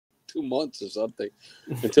2 months or something.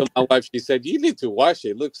 Until my wife, she said, "You need to wash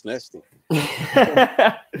it. It looks nasty."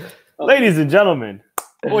 Ladies and gentlemen,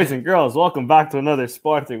 boys and girls, welcome back to another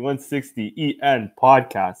Sporting160EN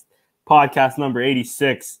podcast. Podcast number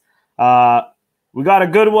 86. We got a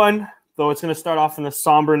good one, though it's going to start off on a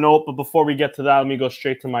somber note. But before we get to that, let me go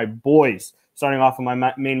straight to my boys. Starting off with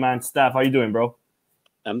my main man, Steph. How you doing, bro?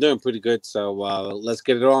 I'm doing pretty good, so let's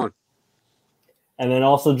get it on. And then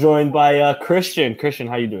also joined by Christian. Christian,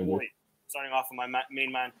 how you doing, dude? Starting off with my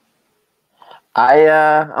main man.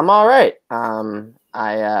 I'm all right. I'm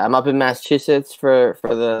up in Massachusetts for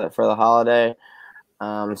the holiday.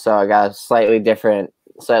 So I got a slightly different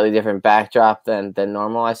backdrop than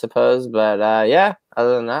normal, I suppose. But yeah,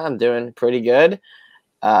 other than that, I'm doing pretty good.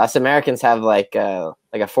 Us Americans have like a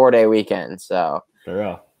 4-day weekend, so For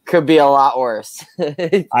real. Could be a lot worse.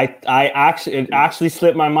 It actually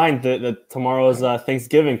slipped my mind that tomorrow is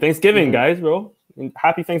Thanksgiving. Thanksgiving, guys, bro.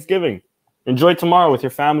 Happy Thanksgiving. Enjoy tomorrow with your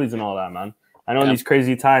families and all that, man. I know in these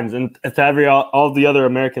crazy times, and to all the other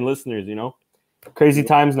American listeners, crazy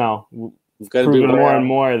times now. We've got to do more and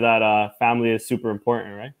more that family is super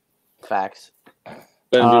important, right? Facts.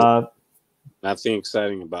 Nothing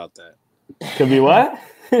exciting about that. Could be what?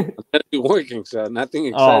 I'm gonna be working, so nothing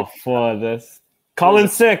exciting. Oh, for this. Call in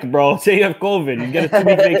sick, bro. Say you have COVID. You get a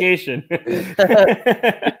 2-week vacation.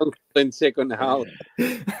 I'm calling sick on the holiday.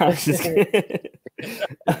 I'm just kidding.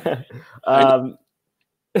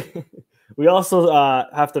 We also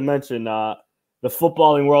have to mention the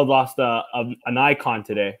footballing world lost an icon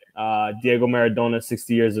today. Diego Maradona,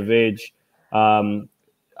 60 years of age.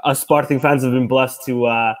 Us Sporting fans have been blessed to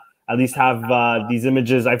at least have these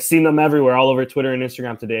images. I've seen them everywhere, all over Twitter and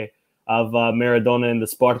Instagram today, of Maradona in the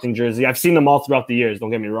Sporting jersey. I've seen them all throughout the years, don't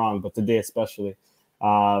get me wrong, but today especially.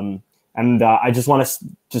 And I just want to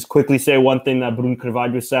just quickly say one thing that Bruno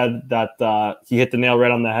Carvalho said, that he hit the nail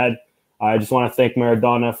right on the head. I just want to thank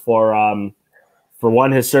Maradona for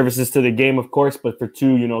one, his services to the game, of course, but for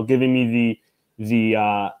two, giving me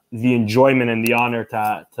the enjoyment and the honor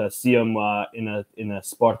to see him in a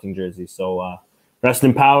Sporting jersey. So rest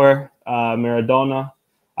in power, Maradona.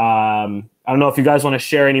 I don't know if you guys want to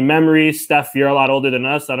share any memories. Steph, you're a lot older than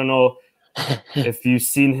us. I don't know if you've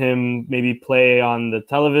seen him maybe play on the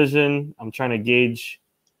television. I'm trying to gauge.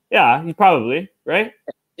 Yeah, you probably, right?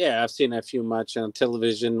 Yeah, I've seen a few matches on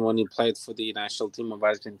television when he played for the national team of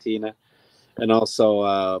Argentina, and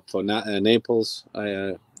also for Naples,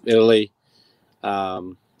 Italy.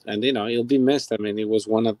 And he'll be missed. I mean, he was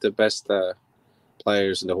one of the best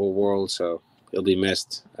players in the whole world, so he'll be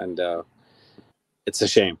missed. And it's a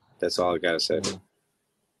shame. That's all I gotta say.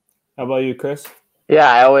 How about you, Chris?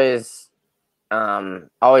 Yeah, I always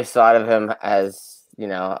thought of him as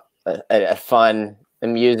a fun,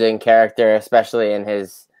 amusing character, especially in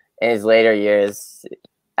his later years.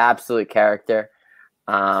 Absolute character.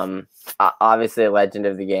 Obviously a legend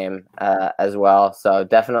of the game as well. So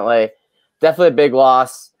definitely a big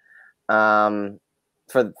loss for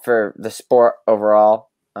the sport overall.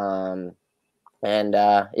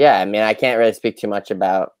 Yeah, I mean, I can't really speak too much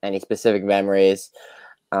about any specific memories.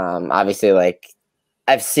 Obviously, like,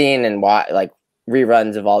 I've seen and watched like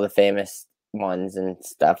reruns of all the famous ones and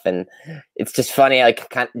stuff, and it's just funny, like,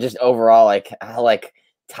 kind of just overall, like, how like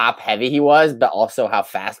top heavy he was, but also how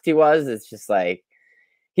fast he was. It's just like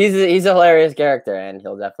he's a hilarious character, and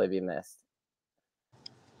he'll definitely be missed.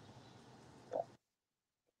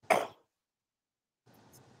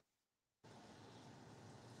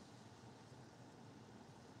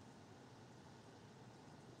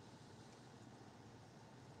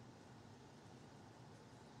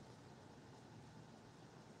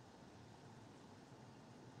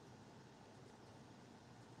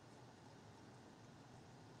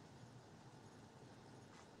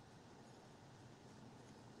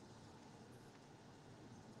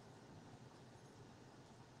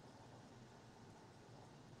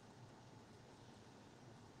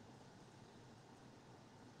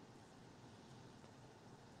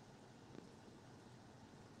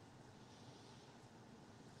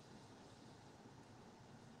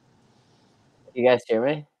 You guys hear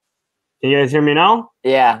me? Can you guys hear me now?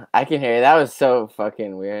 Yeah, I can hear you. That was so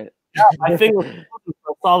fucking weird. Yeah, I think we're a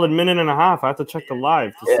solid minute and a half. I have to check the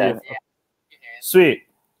live to see if. Sweet.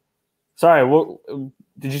 Sorry. What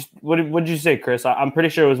did you say, Chris? I'm pretty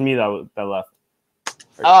sure it was me that left.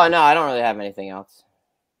 Oh no, I don't really have anything else.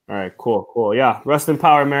 All right. Cool. Yeah. Rest in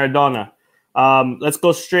power, Maradona. Let's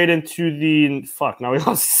go straight into the Now we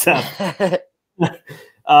lost Seth.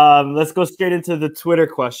 Let's go straight into the Twitter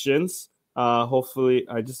questions. Hopefully,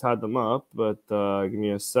 I just had them up, but give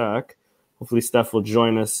me a sec. Hopefully, Steph will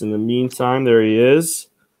join us in the meantime. There he is.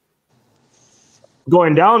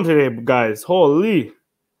 going down today, guys. Holy.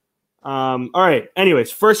 All right.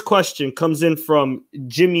 Anyways, first question comes in from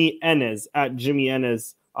Jimmy Enes at Jimmy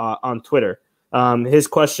Enes on Twitter. His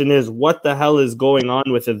question is, what the hell is going on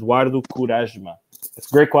with Eduardo Quaresma? It's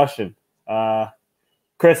a great question.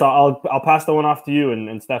 Chris, I'll pass the one off to you,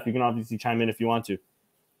 and Steph, you can obviously chime in if you want to.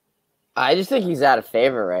 I just think he's out of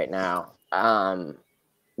favor right now.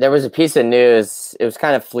 There was a piece of news. It was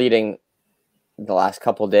kind of fleeting the last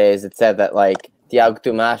couple of days. It said that like Thiago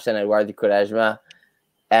Tomas and Eduardo Quaresma,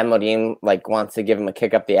 Amorim like wants to give him a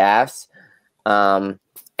kick up the ass. And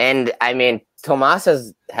I mean, Tomas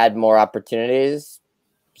has had more opportunities,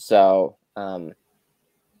 so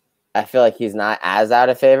I feel like he's not as out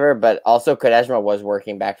of favor. But also, Quaresma was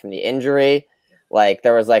working back from the injury. Like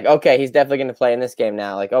there was like, okay, he's definitely going to play in this game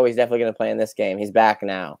now. Like, oh, he's definitely going to play in this game. He's back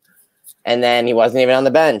now. And then he wasn't even on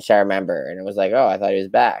the bench, I remember. And it was like, oh, I thought he was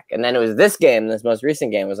back. And then it was this game, this most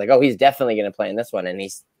recent game, was like, oh, he's definitely going to play in this one. And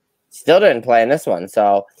he still didn't play in this one.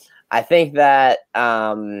 So I think that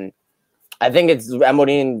I think it's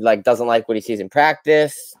Amorim like doesn't like what he sees in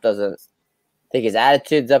practice, doesn't think his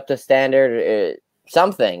attitude's up to standard.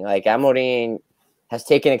 Something like Amorim has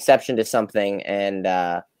taken exception to something, and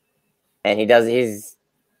he's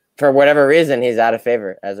for whatever reason he's out of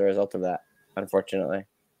favor as a result of that, unfortunately.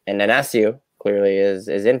 And Nanasiu clearly is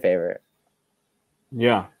in favor.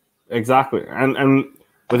 Yeah, exactly. And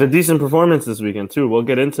with a decent performance this weekend too. We'll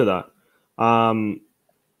get into that.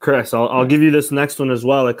 Chris, I'll give you this next one as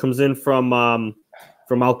well. It comes in from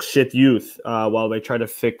Alkshit Youth while they try to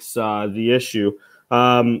fix the issue.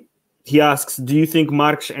 He asks, do you think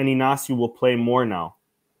Marks and Inacio will play more now?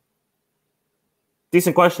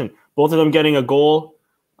 Decent question. Both of them getting a goal.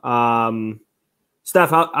 Steph,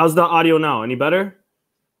 how's the audio now? Any better?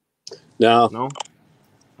 No.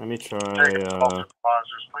 Let me try. Please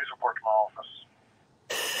report to my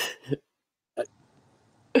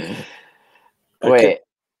office. Wait.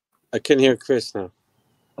 I can hear Chris now.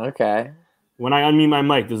 Okay. When I unmute my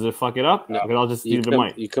mic, does it fuck it up? No. Okay, I'll just leave the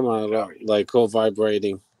mic. You come out like all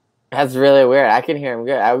vibrating. That's really weird. I can hear him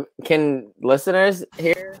good. Can listeners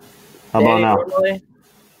hear? How about now? Normally?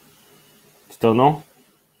 Still no?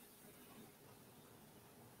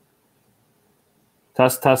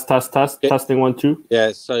 Test. Testing 1, 2.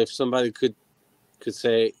 Yeah. So if somebody could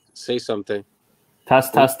say something.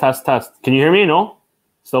 Test. Can you hear me? No?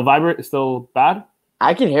 Still vibrate? Still bad?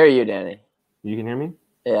 I can hear you, Danny. You can hear me?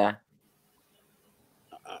 Yeah.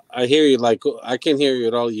 I hear you. Like I can hear you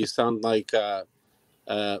at all. You sound like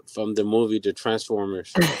from the movie The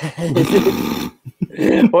Transformers.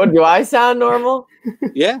 Well, do I sound normal?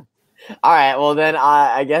 Yeah. All right. Well, then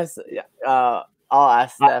I guess I'll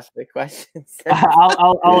ask Steph the questions.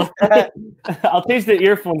 I'll change the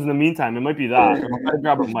earphones in the meantime. It might be that. I'm going to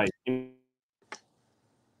grab a mic.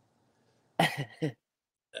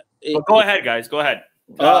 Well, go ahead, guys. Go ahead.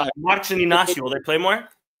 Marks and Inacio, will they play more?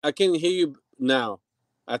 I can hear you now.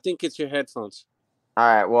 I think it's your headphones. All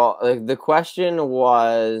right. Well, the question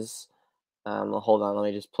was, hold on, let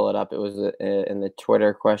me just pull it up. It was in the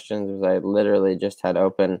Twitter questions, I literally just had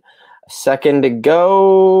open a second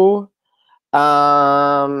ago.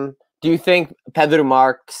 Do you think Pedro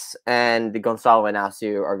Marks and Gonçalo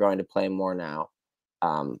Inácio are going to play more now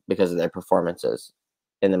because of their performances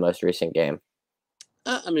in the most recent game?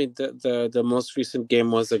 I mean, the most recent game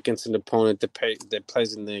was against an opponent that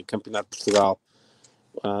plays in the Campeonato Portugal.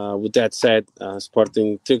 With that said,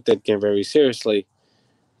 Sporting took that game very seriously,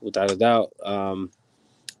 without a doubt. I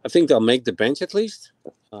think they'll make the bench at least.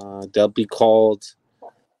 They'll be called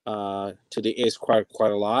to the A squad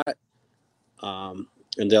quite a lot, and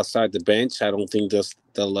they'll start the bench. I don't think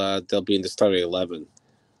they'll be in the starting 11,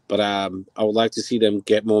 but I would like to see them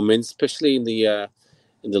get more minutes, especially in the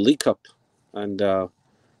League Cup. And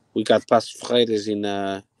we got Paços Ferreiras in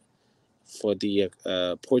for the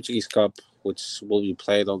Portuguese Cup, which will be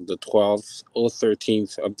played on the 12th or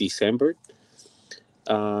 13th of December.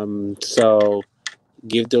 So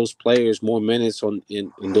give those players more minutes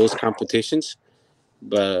in those competitions.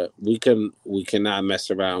 But we cannot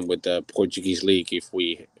mess around with the Portuguese league if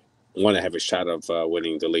we want to have a shot of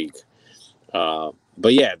winning the league.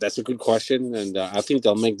 But yeah, that's a good question, and I think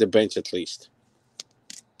they'll make the bench at least.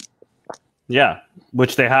 Yeah,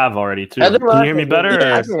 which they have already too. Can you hear me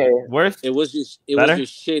better or worse? It was your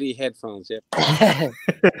shitty headphones. Yeah.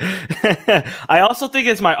 I also think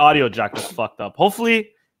it's my audio jack that's fucked up. Hopefully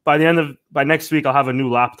by next week I'll have a new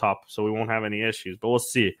laptop, so we won't have any issues. But we'll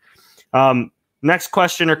see. Next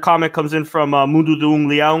question or comment comes in from Mundo de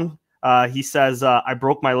Leão. He says, "I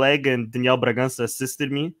broke my leg and Daniel Bragança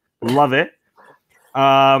assisted me. Love it."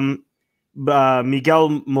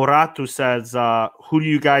 Miguel Moratu says, who do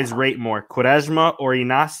you guys rate more, Quaresma or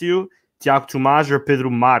Inácio, Tiago Tomás or Pedro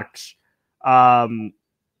Marques?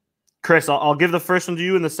 Chris, I'll give the first one to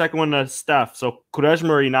you and the second one to Steph. So Quaresma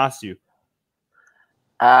or Inácio?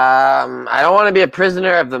 I don't want to be a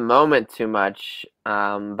prisoner of the moment too much,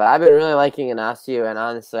 but I've been really liking Inácio, and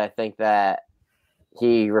honestly, I think that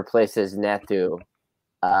he replaces Neto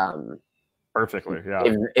perfectly. Yeah,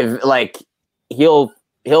 if like he'll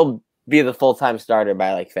be the full-time starter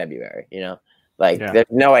by like February. There's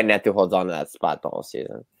no way Neto holds on to that spot the whole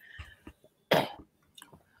season.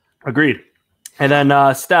 Agreed. And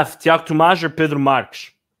then Steph, Tiago Tomás or Pedro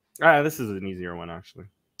Marques? This is an easier one, actually.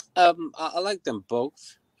 I like them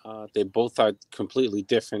both. They both are completely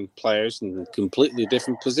different players and completely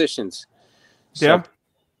different positions. So Yeah.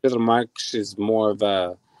 Pedro Marques is more of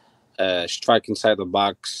a strike inside the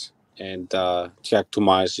box, and Tiago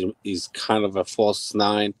Tomás is kind of a false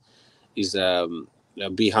nine. He's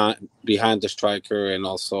behind the striker and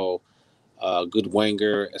also a good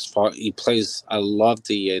winger. He plays, I love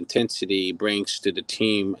the intensity he brings to the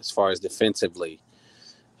team as far as defensively.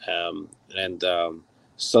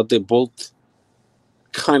 So they're both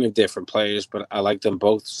kind of different players, but I like them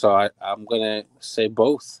both. So I'm gonna say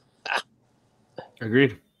both.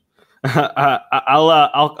 Agreed.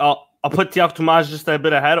 I'll put Tiago Tomás just a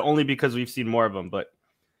bit ahead, only because we've seen more of them. But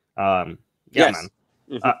yes. Man,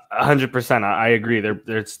 100%. I agree.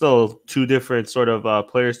 They're still two different sort of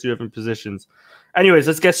players, two different positions. Anyways,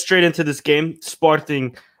 let's get straight into this game.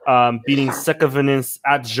 Sporting beating Secavenense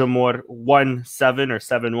at Jamor 1-7 or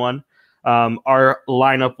 7-1. Our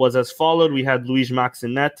lineup was as followed. We had Luís Max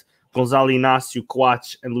in net, Gonzalo Inácio,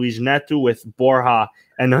 Coates, and Luís Neto, with Borja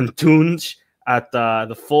and Antunes at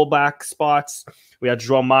the fullback spots. We had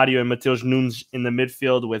João Mario and Mateus Nunes in the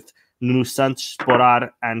midfield, with Nuno Santos,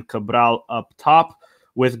 Sporar, and Cabral up top,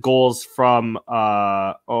 with goals from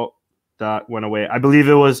that went away. I believe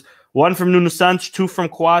it was one from Nuno Santos, two from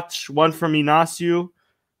Coates, one from Inácio.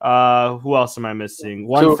 Who else am I missing?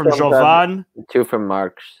 One from Jovan, two from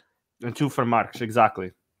Marques. And two for Marques,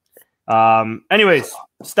 exactly. Anyways,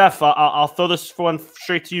 Steph, I'll throw this one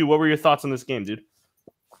straight to you. What were your thoughts on this game, dude?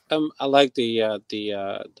 I like the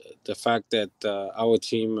fact that our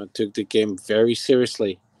team took the game very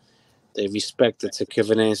seriously. They respected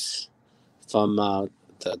Secavenense from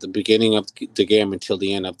the beginning of the game until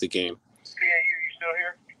the end of the game. PAU, you still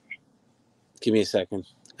here? Give me a second.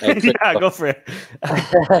 Yeah, go for it.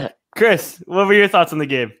 Chris, what were your thoughts on the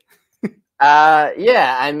game?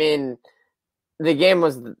 I mean, the game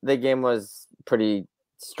was pretty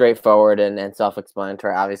straightforward and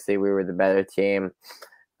self-explanatory. Obviously, we were the better team.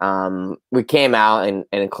 We came out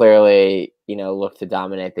and clearly, looked to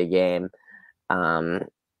dominate the game.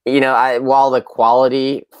 While the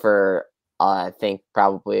quality for I think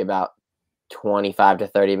probably about 25 to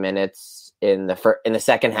 30 minutes in the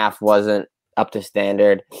second half wasn't up to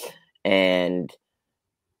standard, and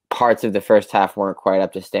parts of the first half weren't quite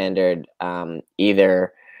up to standard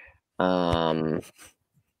either. But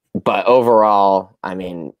overall, I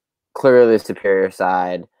mean, clearly the superior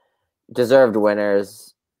side, deserved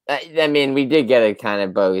winners. I mean, we did get a kind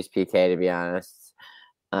of bogus PK, to be honest.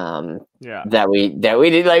 That we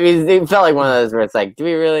did, like, it felt like one of those where it's like, do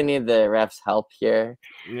we really need the refs' help here?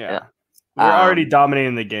 Yeah. We're already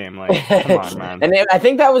dominating the game. Like, come on, man. And I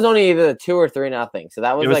think that was only either 2 or 3-0. So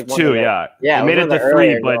that was, like 2. Yeah. They made it to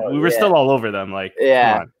 3, but we were still all over them. Like,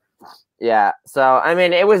 come on. Yeah. So I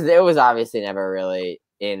mean, it was obviously never really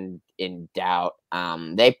in doubt.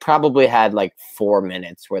 They probably had like 4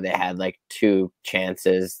 minutes where they had like 2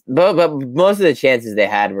 chances, but most of the chances they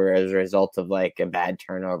had were as a result of like a bad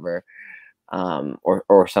turnover,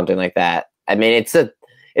 or something like that. I mean, it's a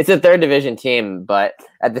third division team, but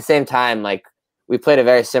at the same time, like, we played a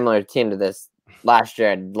very similar team to this last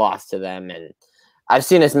year and lost to them, and I've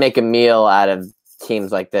seen us make a meal out of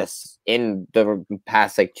teams like this in the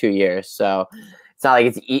past like 2 years. So it's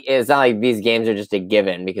not like these games are just a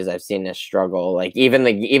given, because I've seen us struggle. Like even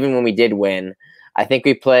when we did win, I think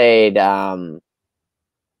we played. Well,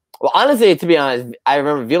 honestly, to be honest, I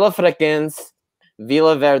remember Villafranquense,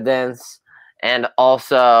 Vila Verdense, and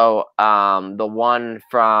also the one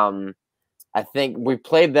from, I think we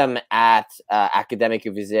played them at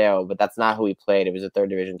Académico Viseu, but that's not who we played. It was a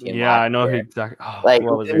third division team. Yeah, I know exactly. Oh, like we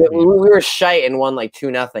were shite and won like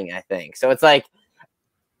 2-0, I think. So it's like,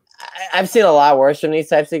 I've seen a lot worse from these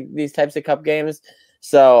types of cup games.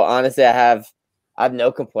 So honestly, I have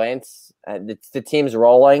no complaints. The team's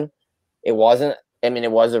rolling. It wasn't. I mean,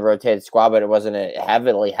 it was a rotated squad, but it wasn't a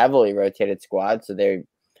heavily rotated squad. So they're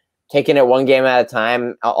taking it one game at a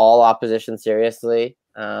time, all opposition seriously.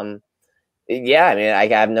 yeah, I mean, I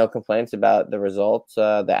have no complaints about the results,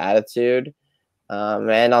 the attitude.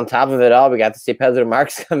 And on top of it all, we got to see Pedro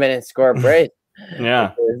Marques come in and score a brace.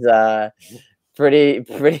 Yeah. Which is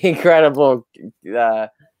pretty incredible.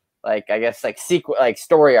 I guess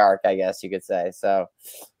story arc, I guess you could say. So,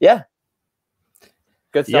 yeah,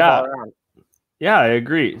 good stuff all around. Yeah, I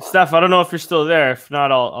agree. Steph, I don't know if you're still there. If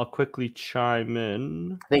not, I'll quickly chime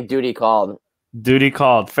in. I think duty called. Duty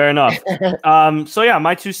called. Fair enough. So yeah,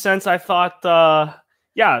 my 2 cents. I thought,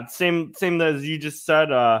 same as you just said.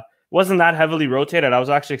 Wasn't that heavily rotated. I was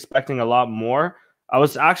actually expecting a lot more. I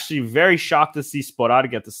was actually very shocked to see Sporade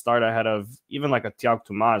get the start ahead of even like a Tiago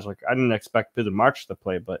Tomás. Like I didn't expect Pedro Marques to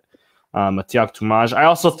play, but a Tiago Tomás. I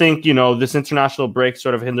also think this international break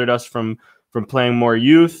sort of hindered us from playing more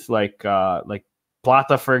youth, like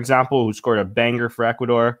Plata, for example, who scored a banger for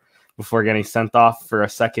Ecuador before getting sent off for a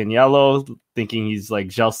second yellow, thinking he's like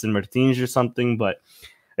Gelson Martins or something. But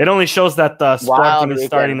it only shows that Sporting is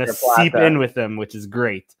starting to seep in with him, which is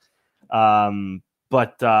great.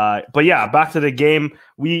 But yeah, back to the game.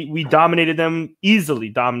 We dominated them, easily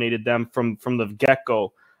dominated them from the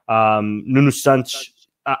get-go. Nuno Santos,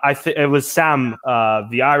 I think it was Sam,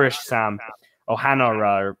 the Irish Sam O'Hana,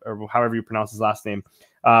 or however you pronounce his last name,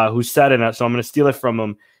 who said it. So I'm going to steal it from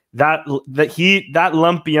him. That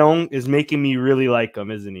Lampion is making me really like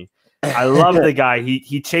him, isn't he? I love the guy.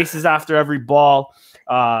 He chases after every ball.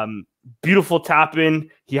 Beautiful tap in.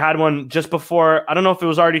 He had one just before. I don't know if it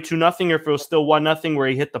was already 2-0 or if it was still 1-0 where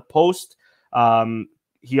he hit the post.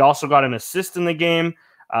 He also got an assist in the game.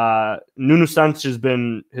 Nuno Santos has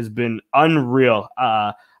been unreal.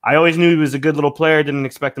 I always knew he was a good little player. Didn't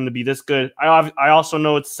expect him to be this good. I also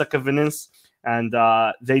know it's Sakavanins, and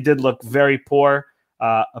they did look very poor.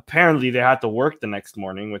 Apparently, they had to work the next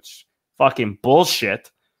morning, which fucking bullshit.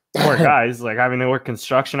 Poor guys, like having to work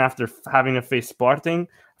construction after having to face Sporting.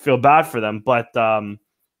 I feel bad for them, but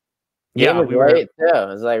yeah, we were. Too. It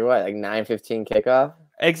was like 9:15 kickoff.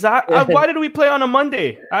 Exactly. Why did we play on a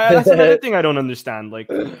Monday? That's another thing I don't understand.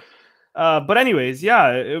 But anyways,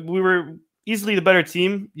 yeah, we were easily the better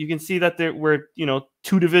team. You can see that we're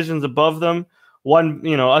 2 divisions above them. One,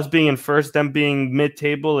 us being in first, them being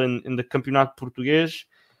mid-table in the Campeonato Português.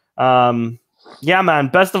 Yeah, man.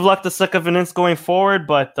 Best of luck to Sakavanins going forward,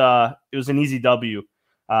 but it was an easy W,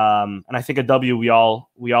 and I think a W we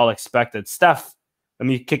all expected. Steph, let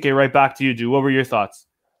me kick it right back to you, dude. What were your thoughts?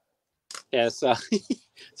 Yeah, so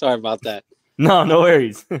sorry about that. No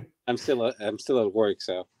worries. I'm still at work,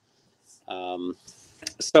 so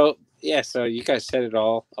so you guys said it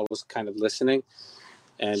all. I was kind of listening,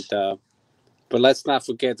 and but let's not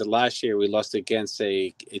forget that last year we lost against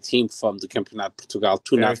a team from the Campeonato Portugal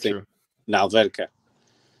 2-0 in Alvalade.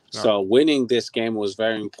 So winning this game was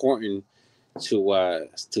very important to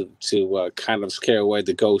kind of scare away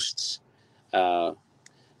the ghosts.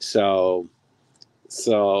 So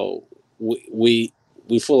we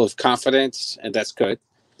full of confidence, and that's good.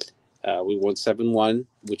 We won 7-1,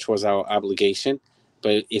 which was our obligation.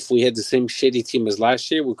 But if we had the same shitty team as last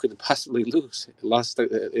year, we could possibly lost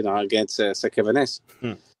against Sakavanins.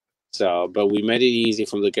 So, but we made it easy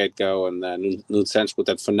from the get-go, and Nuno Santos with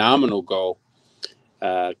that phenomenal goal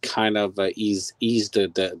kind of eased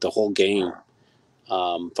the whole game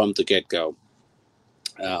from the get-go.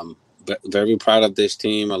 But very proud of this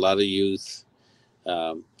team, a lot of youth.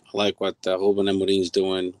 I like what Ruben Amorim's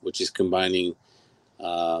doing, which is combining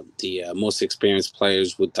the most experienced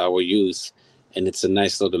players with our youth, and it's a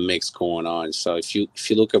nice little mix going on. So if you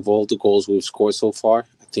look at all the goals we've scored so far,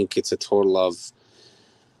 I think it's a total of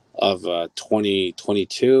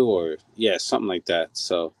 22 or something like that.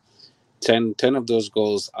 So 10 of those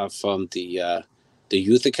goals are from the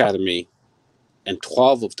youth academy, and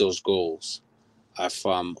 12 of those goals are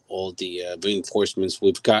from all the reinforcements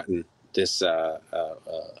we've gotten this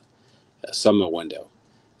summer window.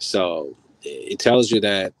 So it tells you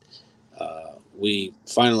that we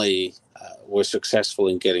finally were successful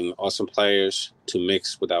in getting awesome players to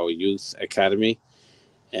mix with our youth academy,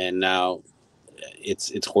 and now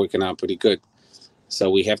it's working out pretty good. So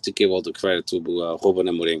we have to give all the credit to Ruben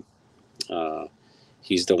Amorim.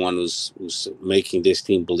 He's the one who's making this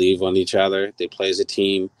team believe on each other. They play as a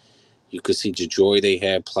team. You could see the joy they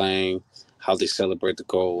had playing, how they celebrate the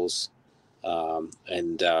goals,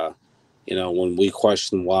 and when we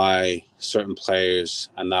question why certain players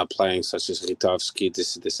are not playing, such as Ritovsky,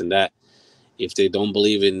 this and that, if they don't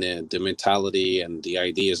believe in the mentality and the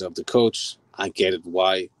ideas of the coach, I get it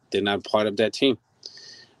why they're not part of that team.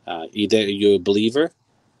 Either you're a believer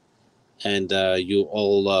and you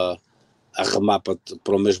all arremapa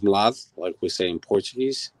para o mesmo lado, like we say in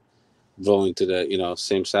Portuguese, going to the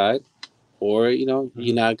same side, or you're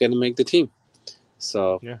not going to make the team.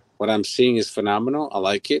 So Yeah. what I'm seeing is phenomenal. I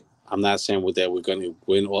like it. I'm not saying that we're going to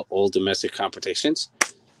win all domestic competitions,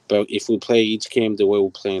 but if we play each game the way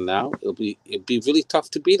we're playing now, it'll be really tough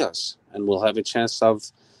to beat us, and we'll have a chance of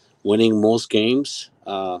winning most games.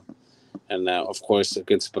 And of course,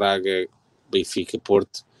 against Braga, Benfica,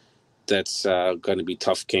 Porto, that's going to be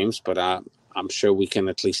tough games, but I'm sure we can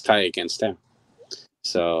at least tie against them.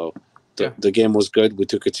 So the game was good. We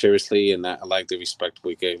took it seriously, and I like the respect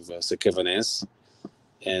we gave Sekevanese.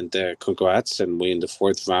 And congrats, and we're in the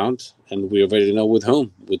 4th round, and we already know with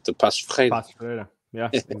whom, with the Passo Ferreira. Yeah,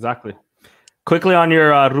 exactly. Quickly on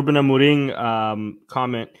your Ruben Amorim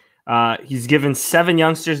comment, he's given 7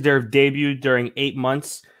 youngsters their debut during 8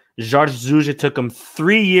 months. Jorge Jesus took him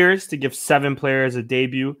 3 years to give 7 players a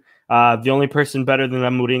debut. The only person better than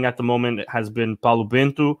Amorim at the moment has been Paulo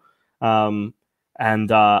Bento.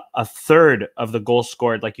 And a third of the goals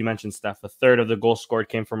scored, like you mentioned, Steph, a third of the goals scored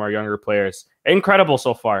came from our younger players. Incredible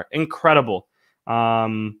so far. Incredible.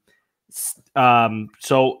 So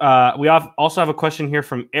we also have a question here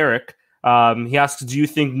from Eric. He asks, do you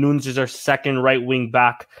think Nunes is our second right wing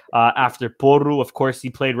back after Porro? Of course,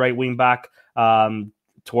 he played right wing back in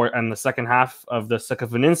the second half of the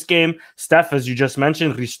Sekevanese game. Steph, as you just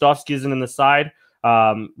mentioned, Ristovski isn't in the side.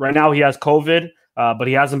 Right now he has COVID. But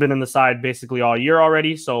he hasn't been in the side basically all year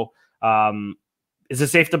already. So is it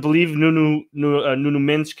safe to believe Nuno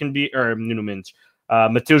Mendes can be, or Nuno Mendes,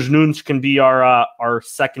 Matheus Nunes can be our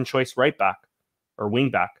second choice right back or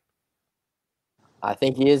wing back? I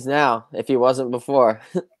think he is now, if he wasn't before.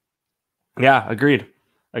 Yeah, agreed.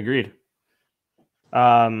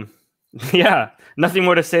 Yeah, nothing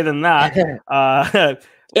more to say than that.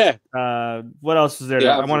 What else is there?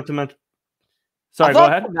 I wanted to mention. Sorry, go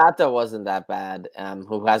ahead. Mata wasn't that bad.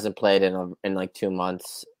 Who hasn't played in like 2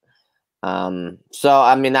 months. So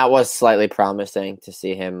I mean that was slightly promising to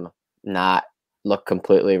see him not look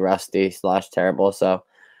completely rusty / terrible. So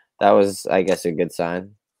that was, I guess, a good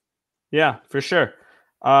sign. Yeah, for sure.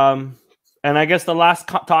 And I guess the last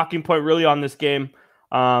talking point really on this game,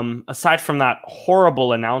 aside from that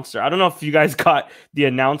horrible announcer, I don't know if you guys got the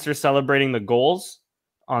announcer celebrating the goals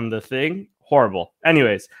on the thing. Horrible.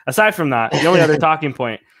 Anyways, aside from that, the only other talking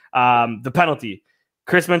point, the penalty.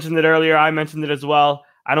 Chris mentioned it earlier. I mentioned it as well.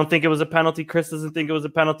 I don't think it was a penalty. Chris doesn't think it was a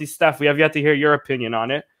penalty. Steph, we have yet to hear your opinion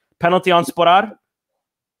on it. Penalty on Sporar?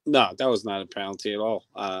 No, that was not a penalty at all.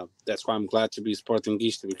 That's why I'm glad to be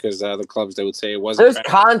Sportingista, because the clubs, they would say it wasn't. There's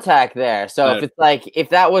contact there. So if it's like, if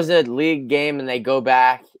that was a league game and they go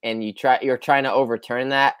back and you're trying to overturn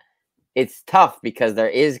that, it's tough because there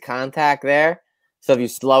is contact there. So if you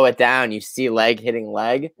slow it down, you see leg hitting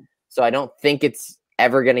leg. So I don't think it's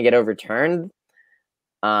ever going to get overturned.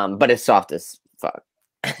 But it's soft as fuck.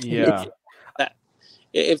 Yeah.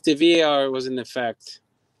 If the VAR was in effect,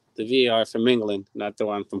 the VAR from England, not the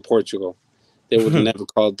one from Portugal, they would have never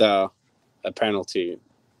called a penalty.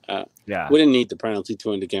 We didn't need the penalty to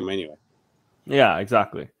win the game anyway. Yeah,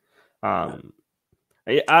 exactly.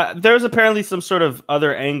 There's apparently some sort of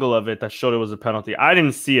other angle of it that showed it was a penalty. I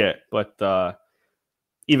didn't see it, but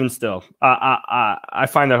even still, I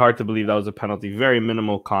find that hard to believe that was a penalty. Very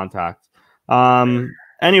minimal contact.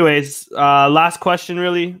 Anyways, last question,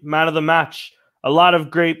 really. Man of the match. A lot of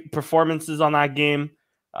great performances on that game.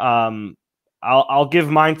 I'll give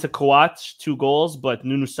mine to Coates, 2 goals, but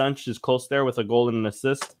Nuno Santos is close there with a goal and an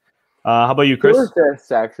assist. How about you, Chris? 2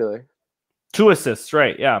 assists, actually. 2 assists,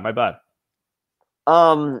 right? Yeah, my bad.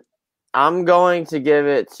 I'm going to give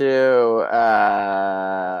it to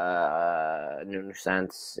Nuno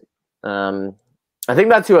Santos. I think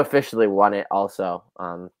that's who officially won it also.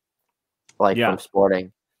 From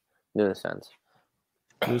Sporting. Nuno Santos.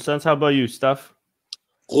 Nuno Santos, how about you, Steph?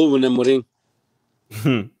 Ruben Amorim.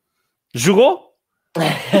 Jugou?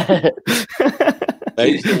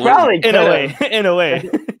 Probably in a way.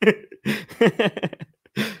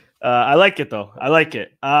 I like it though. I like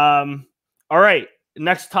it. All right.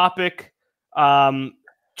 Next topic. 2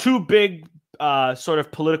 big sort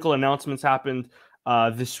of political announcements happened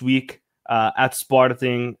this week at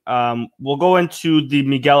Sporting. We'll go into the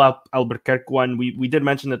Miguel Albuquerque one. We did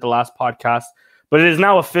mention it the last podcast, but it is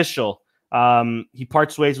now official. He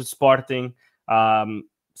parts ways with Sporting.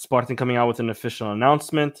 Sporting coming out with an official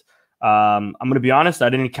announcement. I'm going to be honest, I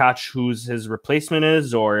didn't catch who's his replacement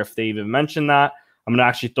is or if they even mentioned that. I'm going to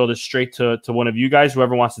actually throw this straight to one of you guys,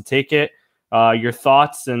 whoever wants to take it. Your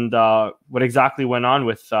thoughts and what exactly went on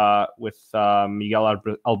with Miguel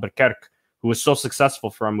Albuquerque, who was so successful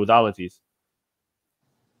for our modalities.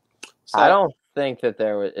 I don't think that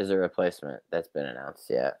there is a replacement that's been announced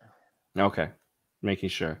yet. Okay, making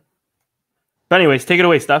sure. But anyways, take it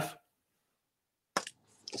away, Steph.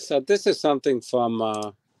 So this is something from,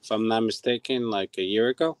 if I'm not mistaken, like a year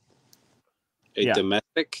ago. A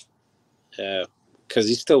domestic, because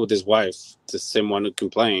he's still with his wife, the same one who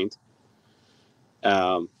complained.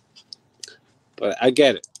 But I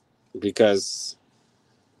get it, because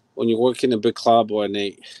when you work in a big club or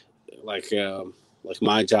like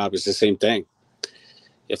my job is the same thing.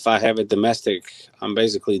 If I have a domestic, I'm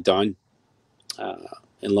basically done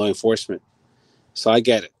in law enforcement. So I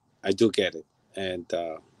get it. I do get it. And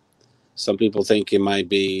some people think it might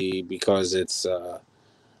be because it's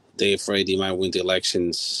they're afraid he might win the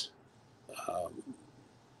elections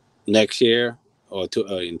next year or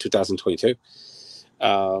in 2022.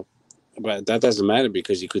 But that doesn't matter,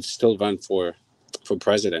 because you could still run for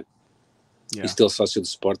president. Yeah. He's still social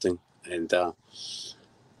Sporting, and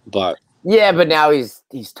but Yeah, but now he's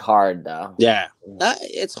hard though. yeah,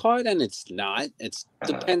 it's hard and it's not. It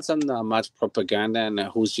depends on how much propaganda and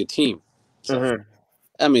who's your team. So,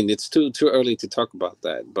 I mean, it's too early to talk about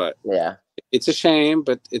that, but yeah, it's a shame.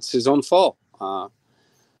 But it's his own fault. I'm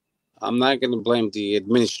not going to blame the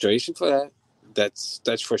administration for that.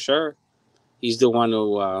 That's for sure. He's the one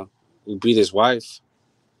who beat his wife.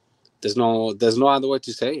 There's no other way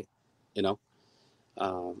to say it. You know,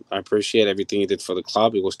 I appreciate everything he did for the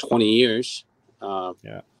club. It was 20 years.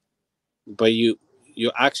 But your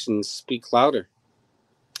actions speak louder.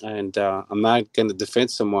 And I'm not going to defend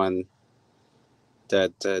someone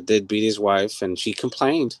that did beat his wife and she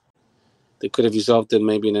complained. They could have resolved it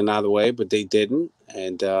maybe in another way, but they didn't.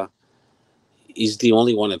 And he's the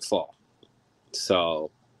only one at fault. So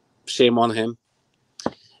shame on him.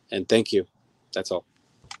 And thank you. That's all.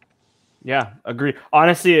 Yeah, agree.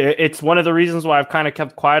 Honestly, it's one of the reasons why I've kind of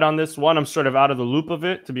kept quiet on this. One, I'm sort of out of the loop of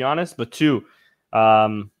it, to be honest. But two,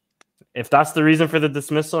 if that's the reason for the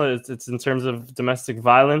dismissal, it's in terms of domestic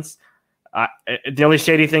violence. The only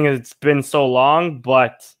shady thing is it's been so long,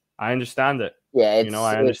 but I understand it. Yeah,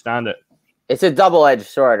 I understand it. It's a double-edged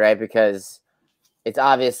sword, right? Because it's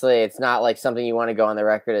obviously it's not like something you want to go on the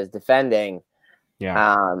record as defending.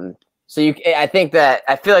 Yeah. So I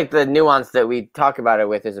feel like the nuance that we talk about it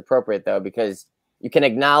with is appropriate though, because you can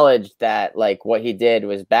acknowledge that like what he did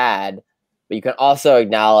was bad, but you can also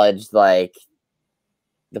acknowledge like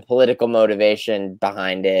the political motivation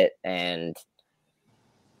behind it. And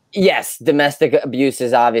yes, domestic abuse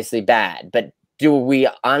is obviously bad, but do we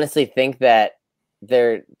honestly think that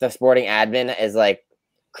the sporting admin is like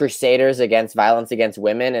crusaders against violence against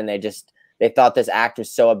women, and they thought this act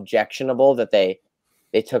was so objectionable that they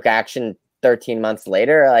took action 13 months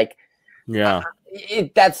later? Like, yeah,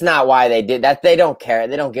 that's not why they did that. They don't care.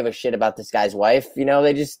 They don't give a shit about this guy's wife. They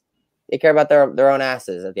care about their own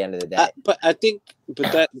asses at the end of the day. But I think,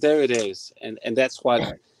 there it is. And that's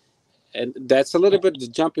what, and that's a little bit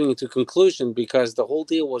jumping into conclusion, because the whole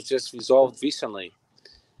deal was just resolved recently,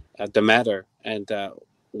 the matter. And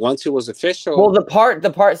once it was official. Well, the part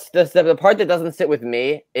that doesn't sit with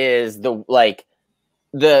me is that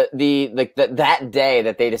day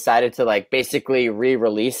that they decided to like basically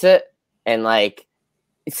re-release it, and like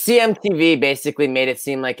CMTV basically made it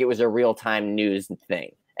seem like it was a real-time news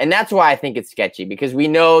thing. And that's why I think it's sketchy, because we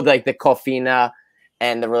know like the Kofina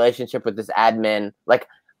and the relationship with this admin, like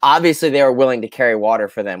obviously they were willing to carry water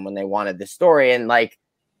for them when they wanted the story. And like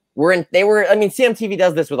CMTV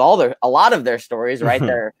does this with a lot of their stories, right?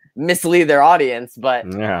 They're mislead their audience, but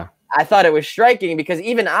yeah, I thought it was striking because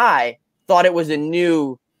even I thought it was a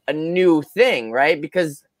new thing, right?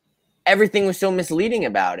 Because everything was so misleading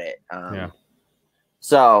about it.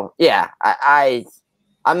 So yeah,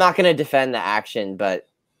 I'm not going to defend the action, but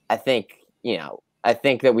I think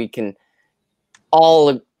that we can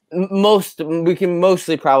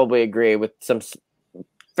mostly probably agree with some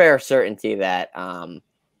fair certainty that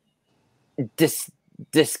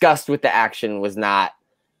disgust with the action was not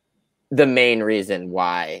the main reason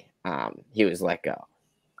why he was let go.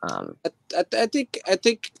 I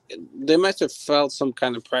think they must have felt some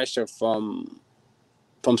kind of pressure from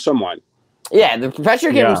someone. Yeah, the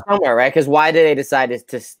pressure came from somewhere, right? Because why did they decide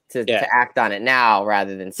to act on it now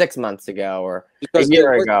rather than 6 months ago or a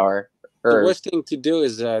year ago? Or the worst thing to do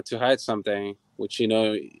is to hide something, which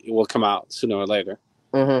it will come out sooner or later.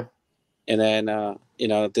 Mm-hmm. And then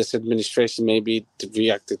this administration maybe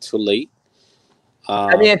reacted too late.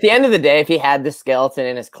 I mean, at the end of the day, if he had the skeleton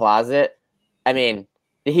in his closet, I mean,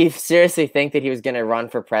 did he seriously think that he was going to run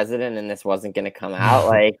for president and this wasn't going to come out?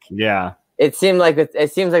 Like, yeah. It seems like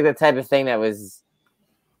the type of thing that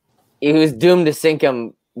he was doomed to sink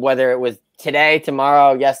him, whether it was today,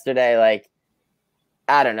 tomorrow, yesterday. Like,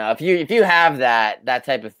 I don't know. If you have that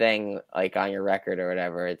type of thing like on your record or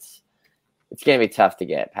whatever, it's gonna be tough to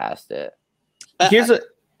get past it.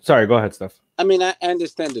 Sorry, go ahead, Steph. I mean, I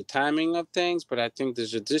understand the timing of things, but I think the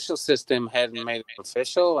judicial system hadn't made it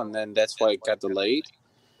official, and then that's why it got delayed.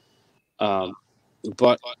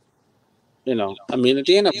 But I mean, at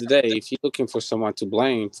the end of the day, if you're looking for someone to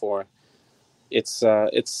blame for, it's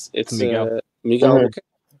Miguel. Miguel Albuquerque.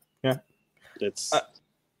 Yeah, It's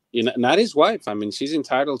not his wife. I mean, she's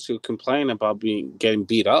entitled to complain about getting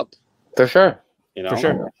beat up. For sure. For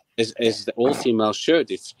sure. As the all female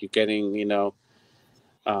should. If you're getting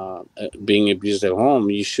being abused at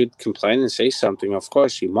home, you should complain and say something. Of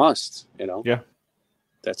course, you must. Yeah.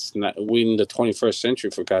 That's not we in the 21st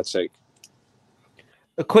century, for God's sake.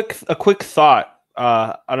 A quick thought.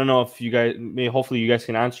 I don't know if you guys, hopefully you guys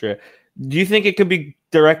can answer it. Do you think it could be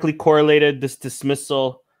directly correlated, this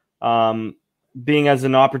dismissal, being as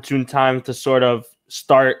an opportune time to sort of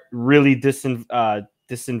start really disinvesting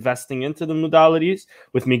into the modalities,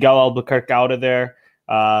 with Miguel Albuquerque out of there,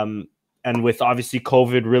 and with obviously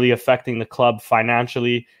COVID really affecting the club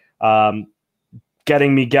financially?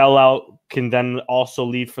 Getting Miguel out can then also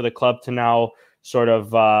lead for the club to now sort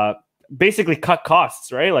of basically cut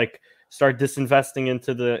costs, right? Like start disinvesting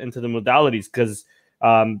into the modalities, because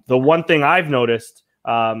the one thing I've noticed,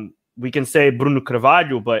 we can say Bruno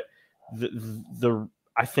Carvalho, but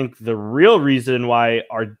I think the real reason why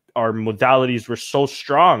our modalities were so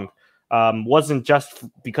strong wasn't just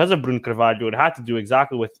because of Bruno Carvalho. It had to do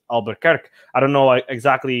exactly with Albuquerque. I don't know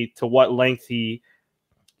exactly to what length he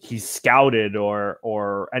scouted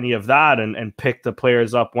or any of that and picked the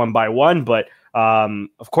players up one by one, but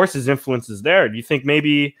of course his influence is there. Do you think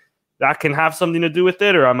maybe that can have something to do with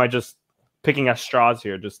it, or am I just picking at straws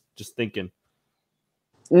here, just thinking?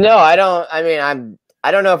 No, I don't. I mean, I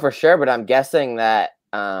don't know for sure, but I'm guessing that.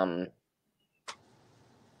 Well,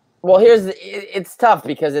 it's tough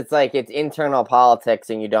because it's like it's internal politics,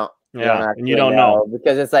 and you don't know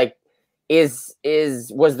because it's like,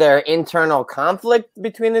 was there internal conflict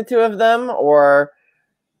between the two of them, or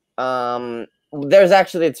there's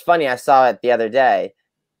actually, it's funny, I saw it the other day.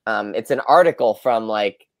 It's an article from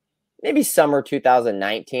like maybe summer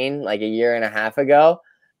 2019, like a year and a half ago,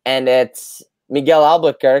 and it's Miguel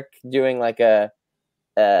Albuquerque doing like a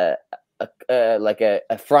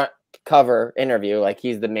front cover interview, like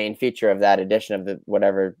he's the main feature of that edition of the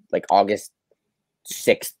whatever, like August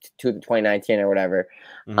 6th to 2019 or whatever.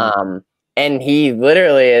 Mm-hmm. And he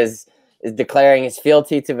literally is declaring his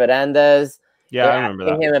fealty to Verandas. Yeah, I remember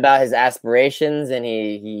that. Him about his aspirations, and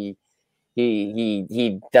he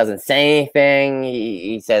doesn't say anything.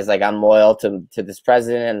 He says like, I'm loyal to this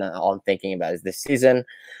president, and all I'm thinking about is this season.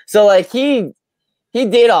 So like he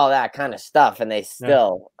did all that kind of stuff, and they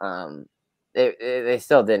still they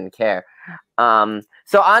still didn't care.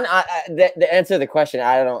 So on the answer to the question,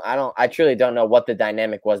 I truly don't know what the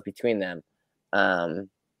dynamic was between them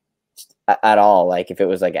at all. Like if it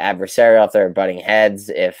was like adversarial, if they were butting heads,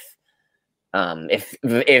 if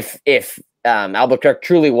Albuquerque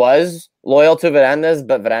truly was loyal to Verandas,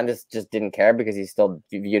 but Verandas just didn't care because he still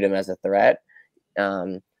viewed him as a threat.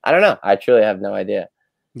 I don't know. I truly have no idea.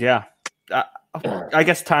 Yeah. I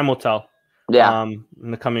guess time will tell. Yeah. In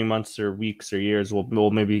the coming months or weeks or years,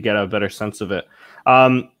 we'll maybe get a better sense of it.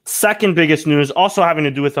 Second biggest news, also having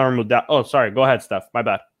to do with our modality. Oh, sorry. Go ahead, Steph. My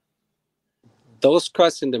bad. Those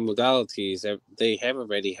cuts in the modalities, they have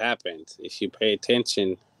already happened. If you pay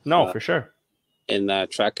attention. No, for sure. In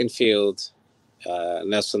track and field,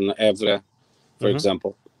 Nelson Evra, for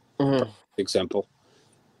example,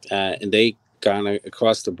 and they gone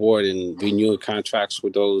across the board and renewed contracts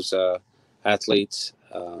with those athletes.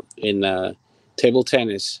 In table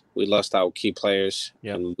tennis, we lost our key players,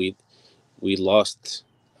 and we lost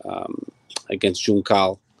against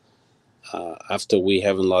Juncal after we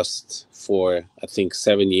haven't lost for I think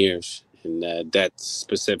 7 years in that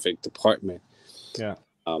specific department. Yeah.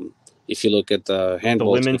 If you look at the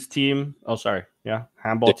handball, the women's team. Oh, sorry. Yeah,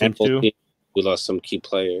 handball team too. We lost some key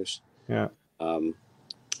players. Yeah.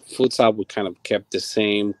 Futsal, we kind of kept the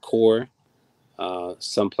same core.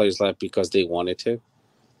 Some players left because they wanted to.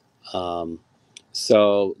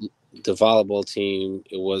 So the volleyball team,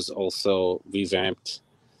 it was also revamped.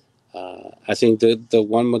 I think the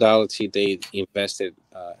one modality they invested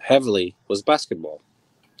heavily was basketball.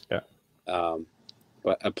 Yeah.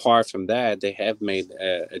 But apart from that, they have made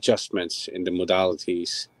adjustments in the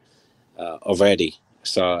modalities already.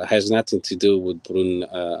 So it has nothing to do with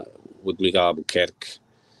with Miguel Albuquerque.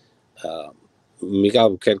 Miguel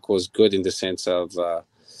Albuquerque was good in the sense of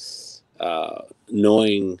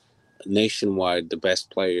knowing nationwide the best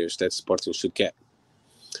players that Sporting should get.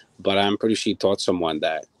 But I'm pretty sure he taught someone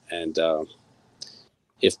that. And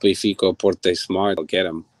if Benfica Porte smart, they'll get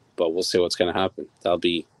him. But we'll see what's going to happen. That'll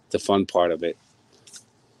be the fun part of it.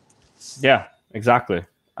 Yeah, exactly.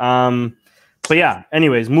 But yeah,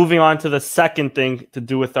 anyways, moving on to the second thing to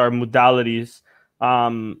do with our modalities,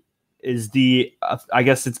 is the I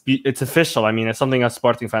guess it's official. I mean, it's something us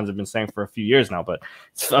Sporting fans have been saying for a few years now, but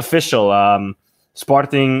it's official.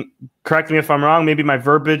 Sporting, correct me if I'm wrong. Maybe my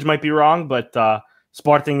verbiage might be wrong, but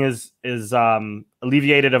Sporting is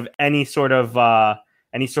alleviated of any sort of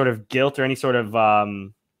guilt or any sort of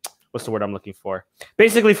what's the word I'm looking for?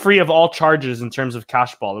 Basically, free of all charges in terms of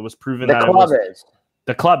cash ball. It was proven that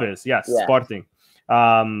the club is, yes, yeah. Sporting.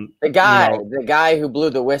 The guy who blew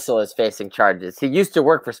the whistle is facing charges. He used to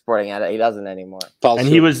work for Sporting, he doesn't anymore. And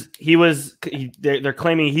they're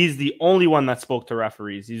claiming he's the only one that spoke to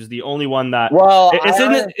referees. He's the only one that. Well,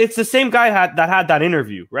 it's the same guy that had that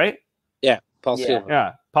interview, right? Yeah, Paulo Silva.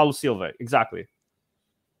 Yeah, Paulo Silva, exactly.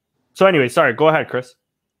 So anyway, sorry, go ahead, Chris.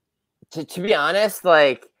 To be honest,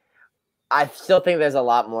 like, I still think there's a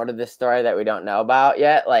lot more to this story that we don't know about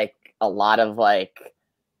yet. Like, a lot of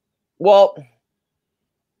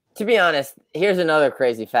to be honest, here's another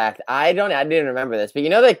crazy fact. I didn't remember this, but you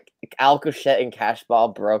know that Alcochete and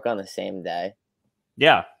Cashball broke on the same day?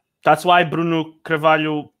 Yeah. That's why Bruno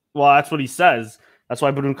Carvalho, well, that's what he says. That's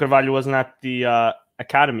why Bruno Carvalho wasn't at the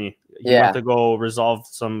academy. He went to go resolve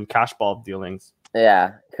some Cashball dealings.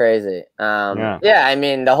 Yeah, crazy. Yeah, I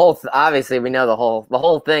mean, obviously we know the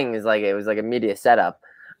whole thing is like, it was like a media setup.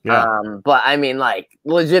 Yeah. But I mean, like,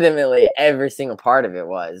 legitimately every single part of it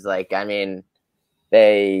was like, I mean,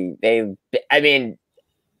 I mean,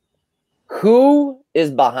 who is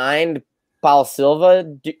behind Paulo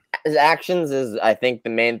Silva's actions is, I think, the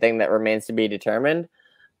main thing that remains to be determined.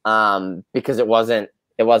 Because it wasn't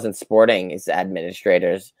Sporting's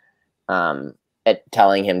administrators at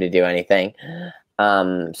telling him to do anything.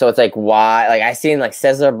 So it's like, why? Like, I seen like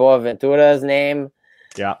Cesar Boaventura's name,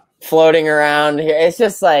 floating around here. It's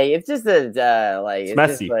just it's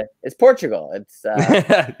messy. It's Portugal. It's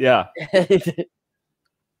yeah.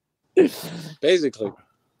 Basically,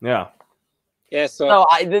 yeah. So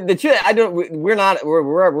the truth,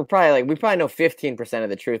 we're probably like, we probably know 15% of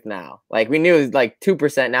the truth now. Like, we knew like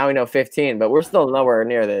 2%, now we know 15, but we're still nowhere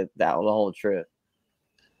near the whole truth.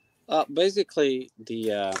 Basically,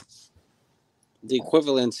 the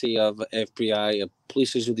equivalency of FBI,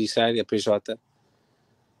 Polícia Judiciária, PJ,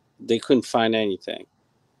 they couldn't find anything.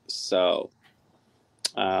 So,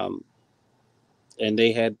 and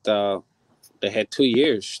they had 2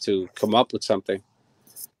 years to come up with something.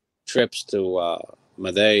 Trips to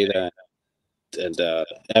Madeira and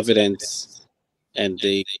evidence, and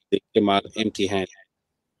they came out empty-handed.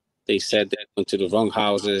 They said they went to the wrong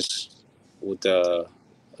houses with a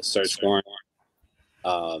search warrant.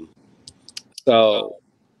 So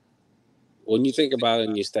when you think about it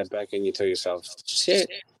and you step back and you tell yourself, shit,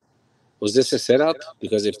 was this a setup?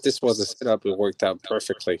 Because if this was a setup, it worked out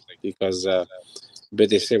perfectly, because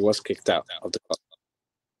BDC was kicked out of the club.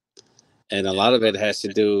 And a lot of it has to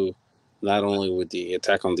do not only with the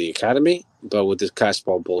attack on the academy, but with this cash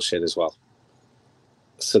ball bullshit as well.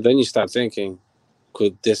 So then you start thinking,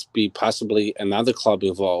 could this be possibly another club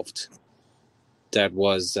involved that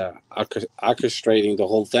was orchestrating the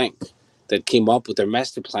whole thing, that came up with their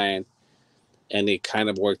master plan, and it kind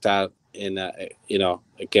of worked out in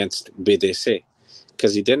against BDC,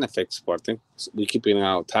 because he didn't affect Sporting. So we keep getting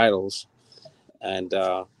our titles, and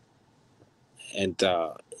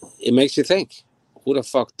it makes you think, who the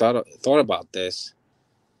fuck thought about this?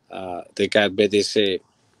 They got BDC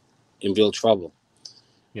in real trouble.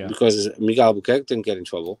 Yeah. Because Miguel Albuquerque didn't get in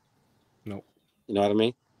trouble. No. You know what I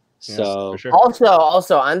mean? Yes, so for sure.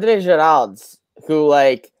 Also Andre Geralds, who,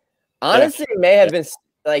 like, honestly may have been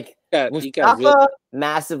like, Mustafa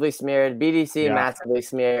massively smeared, BDC massively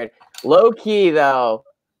smeared. Low key though,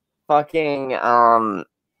 fucking Andre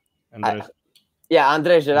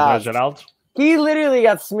Geralds. He literally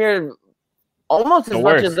got smeared almost as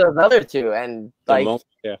much as those other two, and like,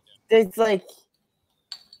 it's like,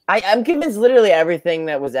 I'm convinced literally everything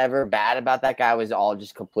that was ever bad about that guy was all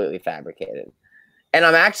just completely fabricated. And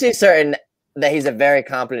I'm actually certain that he's a very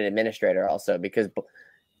competent administrator also, because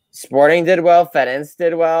Sporting did well, Ferenc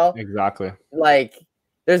did well. Exactly. Like,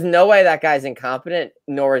 there's no way that guy's incompetent,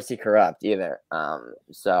 nor is he corrupt either.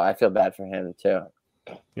 So I feel bad for him too.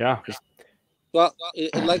 Yeah. Well,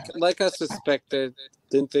 like I suspected,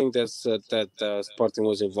 didn't think that Sporting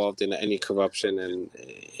was involved in any corruption, and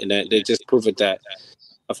they just proved that.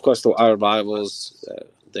 Of course, to our rivals,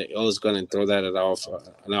 they're always going to throw that at our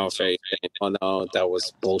face. Oh no, that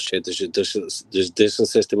was bullshit. The judicial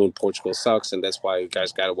system in Portugal sucks, and that's why you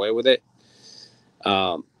guys got away with it.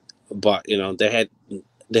 But they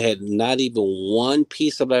had not even one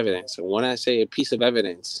piece of evidence. And when I say a piece of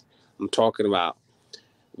evidence, I'm talking about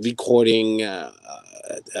recording,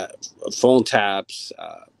 phone taps,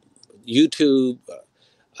 YouTube,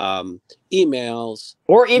 emails,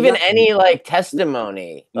 or even nothing. any like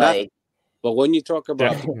testimony. Nothing. Like, But when you talk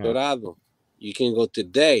about Pictorado, you can go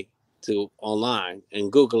today to online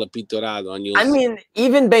and Google a Pictorado, and you'll I mean,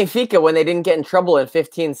 even Benfica, when they didn't get in trouble in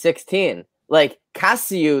 15-16, like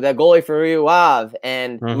Cassiu, that goalie for Rio Ave,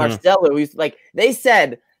 and Marcelo, who's like, they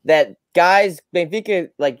said that guys, Benfica,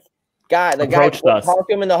 like, the guy talked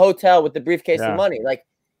to him in the hotel with the briefcase of money. Like,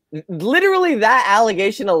 literally, that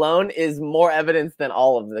allegation alone is more evidence than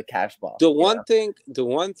all of the cash ball. The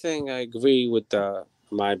one thing I agree with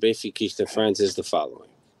my Benfiquista friends is the following: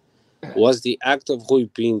 was the act of Rui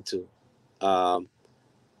Pinto a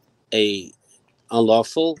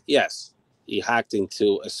unlawful? Yes, he hacked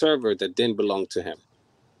into a server that didn't belong to him.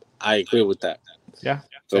 I agree with that. Yeah.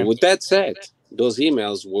 So with that said, those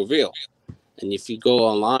emails were real. And if you go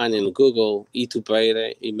online and Google Itu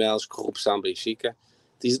Pereira emails, Corrupção Benfica,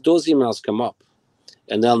 those emails come up.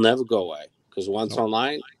 And they'll never go away. Because once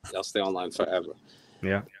online, they'll stay online forever.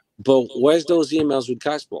 Yeah. But where's those emails with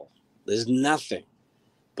Cashball? There's nothing.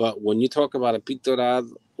 But when you talk about a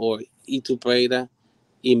Pictorado or Itu Pereira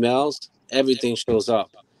emails, everything shows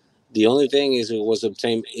up. The only thing is it was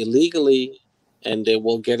obtained illegally, and they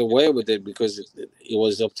will get away with it because it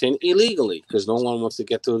was obtained illegally, because no one wants to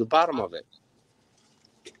get to the bottom of it.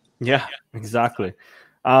 Yeah, exactly.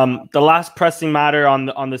 The last pressing matter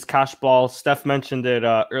on this cash ball, Steph mentioned it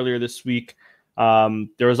earlier this week.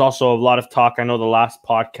 There was also a lot of talk. I know the last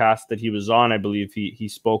podcast that he was on, I believe he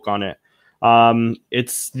spoke on it.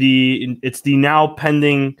 It's the now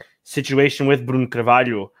pending situation with Bruno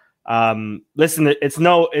Carvalho. Listen, it's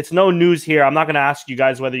no news here. I'm not going to ask you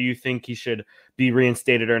guys whether you think he should be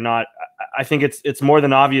reinstated or not. I think it's more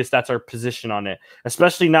than obvious that's our position on it,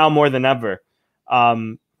 especially now more than ever.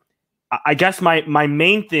 I guess my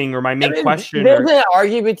main thing or my main question. There's an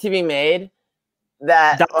argument to be made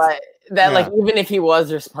that even if he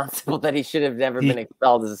was responsible, that he should have never been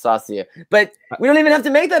expelled as a socio. But we don't even have to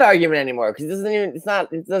make that argument anymore because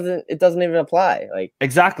it doesn't even apply. Like,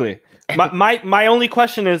 exactly. My only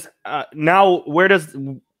question is now where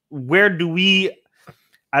do we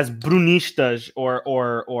as Brunistas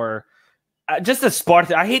or just as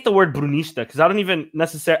Sparta, I hate the word Brunista because I don't even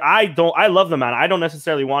necessarily. I love the man. I don't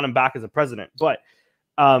necessarily want him back as a president. But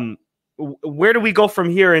where do we go from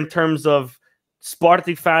here in terms of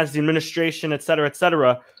Sparta fans, the administration, et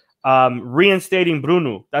cetera, reinstating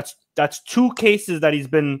Bruno? That's two cases that he's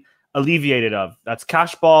been alleviated of. That's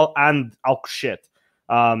cashball and shit.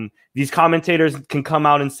 These commentators can come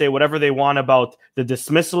out and say whatever they want about the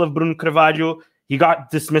dismissal of Bruno Carvalho. He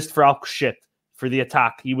got dismissed for shit for the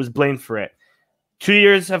attack. He was blamed for it. 2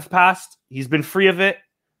 years have passed. He's been free of it.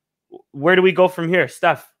 Where do we go from here,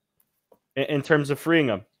 Steph, in terms of freeing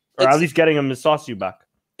him? Or at least getting him his sauce back?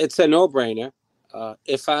 It's a no-brainer.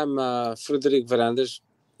 If I'm Frederic Varandas,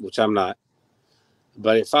 which I'm not,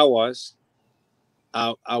 but if I was,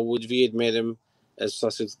 I would readmit him as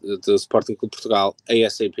sócio to Sporting Clube Portugal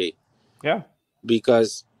ASAP. Yeah.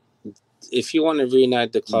 Because if you want to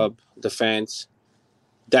reunite the club, the fans,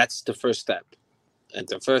 that's the first step. And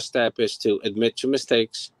the first step is to admit your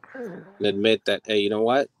mistakes and admit that, hey, you know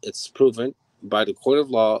what? It's proven by the court of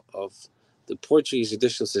law of the Portuguese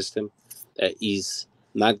judicial system that he's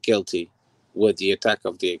not guilty with the attack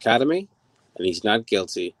of the academy and he's not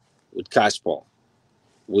guilty with cashball.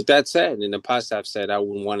 With that said, in the past I've said I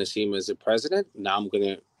wouldn't want to see him as a president. Now I'm going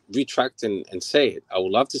to retract and say it. I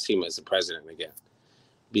would love to see him as a president again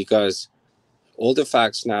because all the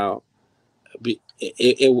facts now,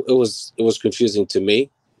 it was confusing to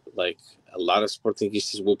me. Like a lot of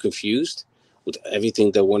Sportingistas were confused with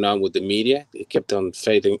everything that went on with the media. They kept on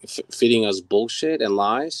feeding us bullshit and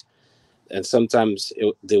lies. And sometimes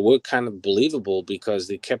they were kind of believable because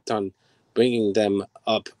they kept on bringing them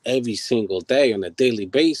up every single day on a daily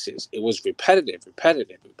basis. It was repetitive.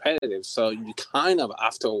 So you kind of,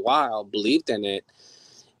 after a while, believed in it,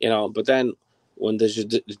 But then when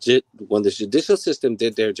the judicial system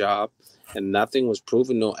did their job and nothing was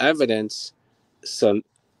proven, no evidence, so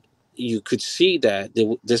you could see that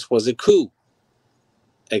this was a coup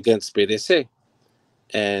against PDC.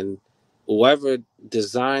 And whoever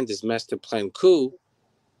designed this master plan coup,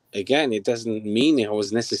 again, it doesn't mean it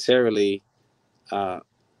was necessarily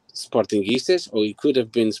Sportingistas, or it could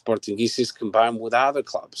have been Sportingistas combined with other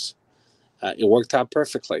clubs. It worked out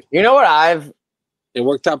perfectly. You know what It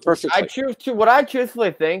worked out perfectly. What I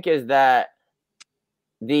truthfully think is that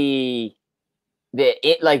the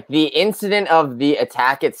incident of the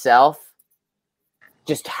attack itself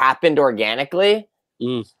just happened organically,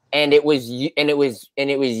 and it was utilized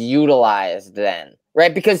then.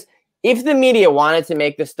 right? Because if the media wanted to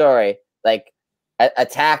make the story like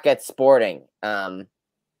attack at Sporting,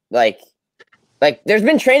 like there's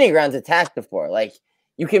been training grounds attacked before. Like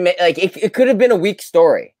you can make like it could have been a weak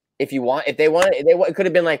story if you want. If they wanted, it could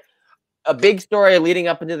have been like a big story leading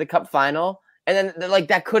up into the cup final, and then like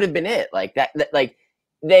that could have been it. Like that like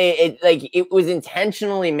it was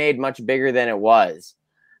intentionally made much bigger than it was.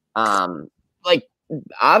 Like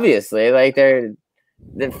obviously, like they're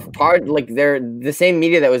the same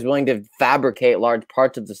media that was willing to fabricate large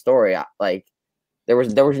parts of the story. Like there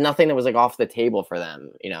was nothing that was like off the table for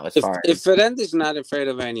them, you know. If Fernand is not afraid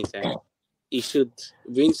of anything, he should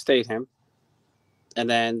reinstate him. And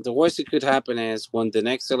then the worst that could happen is when the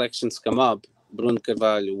next elections come up, Bruno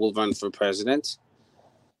Carvalho will run for president.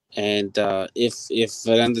 And if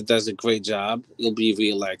Fernando does a great job, he'll be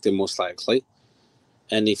reelected most likely.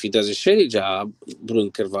 And if he does a shitty job,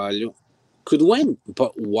 Bruno Carvalho could win.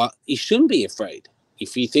 But he shouldn't be afraid.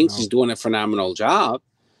 If he thinks he's doing a phenomenal job,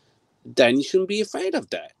 then you shouldn't be afraid of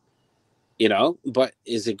that. You know, but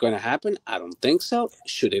is it going to happen? I don't think so.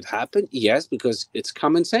 Should it happen? Yes, because it's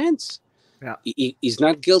common sense. Yeah. He's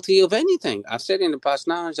not guilty of anything. I've said in the past,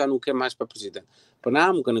 now já não quero mais para president. But now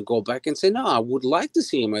I'm going to go back and say, no, I would like to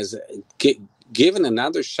see him as given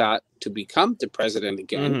another shot to become the president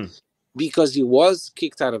again, because he was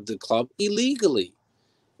kicked out of the club illegally.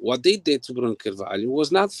 What they did to Bruno Carvalho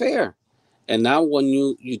was not fair. And now when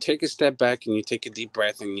you take a step back and you take a deep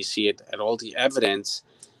breath and you see it at all the evidence,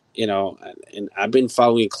 you know, and I've been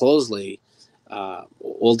following closely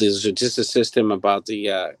all this justice system about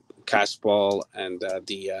the cash ball and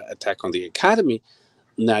the attack on the academy.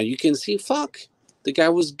 Now you can see, the guy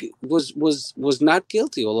was not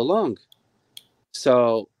guilty all along.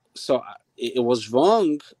 So it was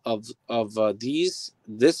wrong of this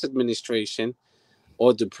administration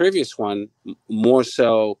or the previous one, more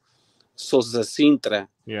so Sousa Sintra.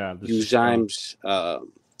 Yeah, e o James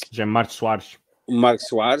Mark Soares. Mark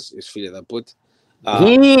Soares is filha da puta.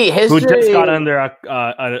 Who just got under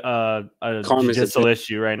a judicial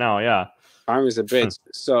issue right now, yeah. Karma's a bitch.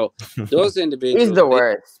 So those individuals... He's the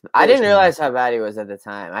worst. I didn't realize how bad he was at the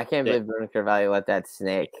time. I can't believe Bruno Carvalho let that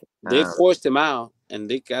snake. They forced him out, and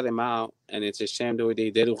they got him out, and it's a shame the way they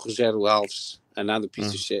did it. Rogério Alves, another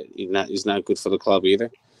piece of shit. He's not good for the club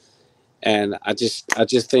either. And I just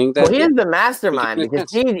think that... Well, he's the mastermind,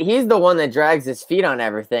 because he's the one that drags his feet on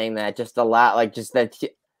everything, that just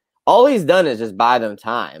all he's done is just buy them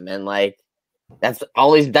time, and like that's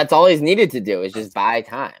all he's needed to do is just buy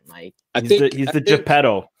time. Like he's the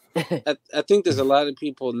Geppetto. I think there's a lot of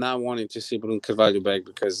people not wanting to see Bruno Carvalho back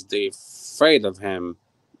because they're afraid of him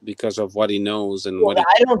because of what he knows and what.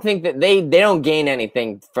 I don't think that they don't gain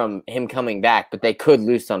anything from him coming back, but they could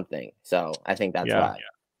lose something. So I think that's why.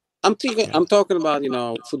 I'm talking about, you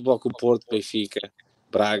know, Football Club Porto, Benfica,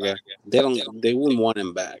 Braga. They wouldn't want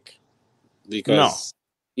him back because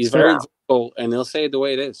he's very vocal and he'll say it the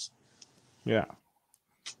way it is. Yeah,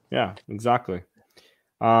 exactly.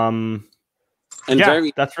 Very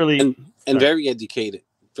educated,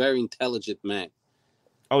 very intelligent man.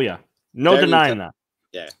 Oh yeah, no very denying that.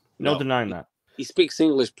 Yeah, no denying that. He speaks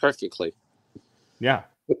English perfectly. Yeah,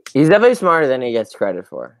 he's definitely smarter than he gets credit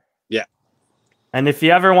for. Yeah, and if he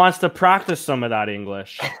ever wants to practice some of that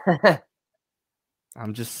English,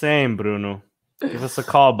 I'm just saying, Bruno, give us a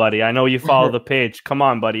call, buddy. I know you follow the page. Come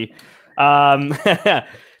on, buddy.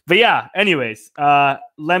 But yeah, anyways,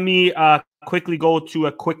 let me quickly go to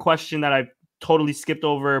a quick question that I totally skipped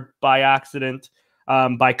over by accident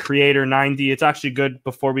by Creator90. It's actually good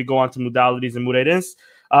before we go on to modalities and Moreirense.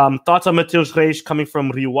 Thoughts on Mateus Reis coming from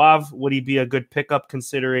Rio Ave? Would he be a good pickup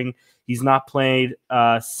considering he's not played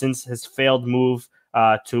since his failed move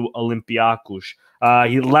to Olympiacos?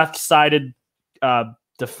 He left-sided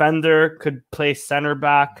defender, could play center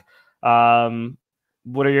back.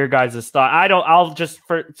 What are your guys' thoughts? I'll just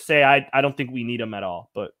say I don't think we need him at all.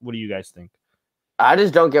 But what do you guys think? I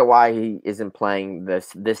just don't get why he isn't playing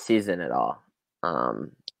this season at all.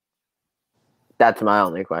 That's my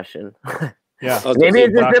only question. Yeah, maybe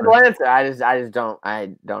it's a simple answer.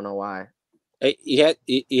 I don't know why.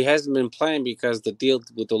 He hasn't been playing because the deal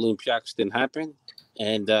with Olympiacos didn't happen,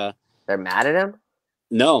 and they're mad at him.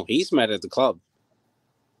 No, he's mad at the club.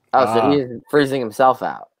 Oh, so he's freezing himself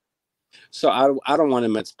out. So I don't want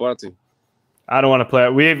him at Sporting. I don't want to play.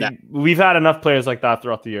 We've had enough players like that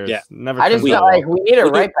throughout the years. Yeah. I just feel like we need a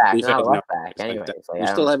right back, not a left back. Anyway, we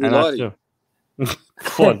still have Alvalade.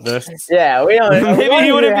 Yeah, we don't. Maybe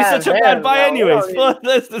he wouldn't be such a bad buy anyways.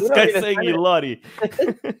 This guy's saying Alvalade.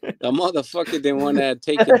 The motherfucker didn't want to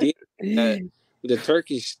take a deal with the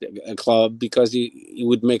Turkish club because he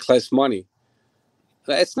would make less money.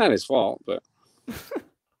 It's not his fault, but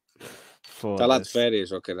Talat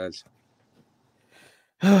férias ou caralho.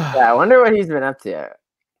 Yeah, I wonder what he's been up to.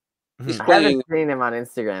 He's I playing haven't seen him on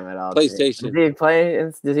Instagram at all. PlayStation. Does he play?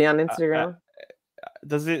 Is he on Instagram?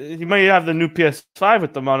 Does it? He might have the new PS5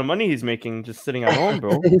 with the amount of money he's making just sitting at home,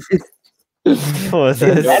 bro. He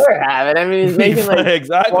better have it. I mean, he's making like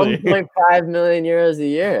exactly 1.5 million euros a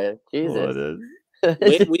year. Jesus.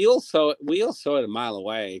 we all saw it a mile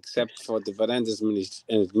away, except for the Varandas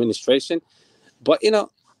administration. But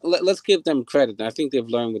let's give them credit. I think they've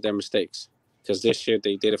learned with their mistakes, because this year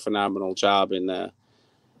they did a phenomenal job in the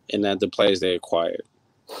players they acquired.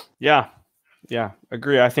 Yeah,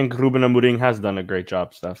 agree. I think Ruben Amorim has done a great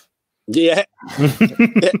job, Steph. Yeah,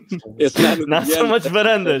 it's not so much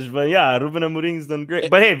Varandas, but yeah, Ruben Amorim's done great.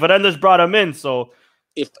 But hey, Varandas brought him in, so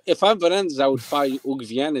if I'm Varandas, I would fire Hugo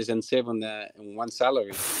Vianas and save on one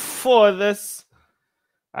salary. For this,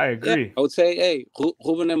 I agree. Yeah, I would say, hey,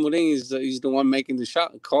 Ruben Amorim is the one making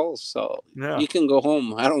the calls, so you can go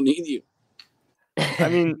home. I don't need you. I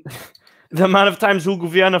mean, the amount of times Hugo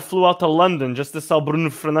Viana flew out to London just to sell Bruno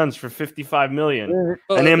Fernandes for 55 million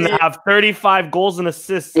and him to have 35 goals and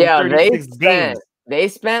assists in 36 games. They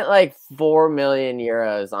spent like 4 million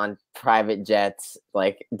euros on private jets,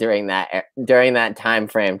 like during that time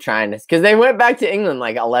frame, trying to, because they went back to England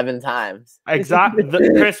like 11 times. Exactly,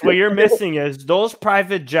 Chris. What you're missing is those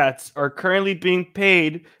private jets are currently being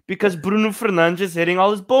paid because Bruno Fernandes is hitting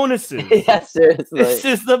all his bonuses. Yeah, seriously, this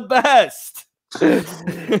is the best.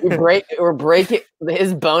 We're breaking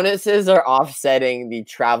his bonuses are offsetting the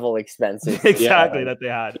travel expenses exactly that they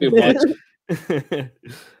had.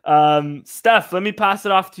 Steph, let me pass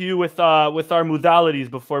it off to you with our modalities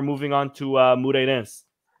before moving on to Moreirense.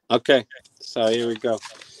 Okay, so here we go.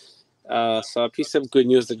 So a piece of good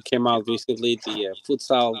news that came out recently: the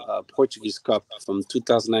futsal Portuguese Cup from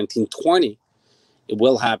 2019-20. It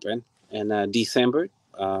will happen in December,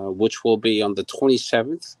 which will be on the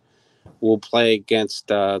 27th. We'll play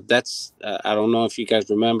against I don't know if you guys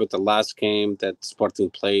remember the last game that Sporting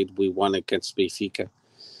played. We won against Benfica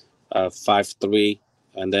 5-3,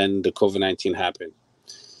 and then the COVID-19 happened.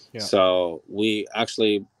 Yeah. So we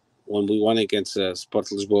actually, when we won against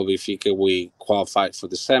Sporting Lisboa Benfica, we qualified for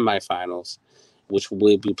the semifinals, which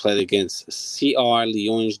will be played against CR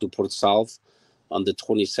Leões do Porto Salvo on the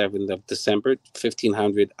 27th of December,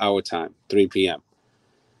 1500 our time, 3 p.m.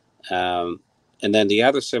 And then the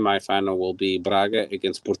other semifinal will be Braga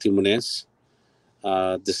against Portimonense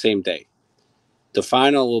the same day. The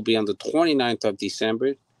final will be on the 29th of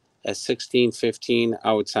December at 16:15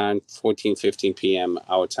 our time, 14:15 p.m.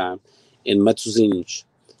 our time in Matosinhos.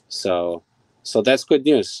 So that's good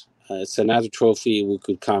news. It's another trophy we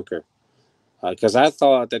could conquer. Because I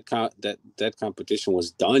thought that competition was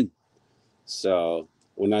done. So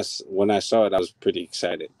when I saw it, I was pretty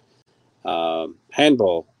excited.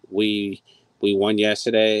 Handball, we won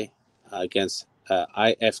yesterday against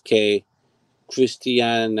IFK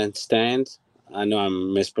Kristianstad. I know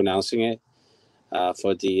I'm mispronouncing it.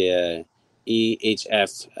 For the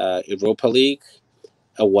EHF Europa League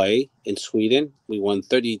away in Sweden. We won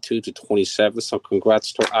 32-27. So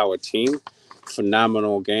congrats to our team.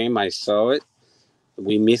 Phenomenal game. I saw it.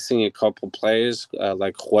 We're missing a couple players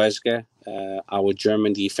like Huesga, our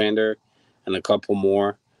German defender, and a couple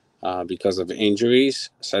more because of injuries.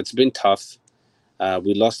 So it's been tough.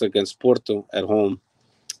 We lost against Porto at home,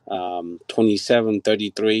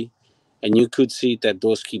 27-33. And you could see that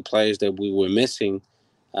those key players that we were missing,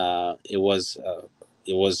 it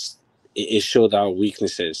showed our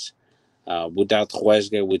weaknesses. Without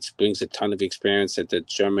Huesga, which brings a ton of experience at the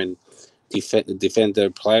German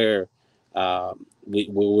defender player, we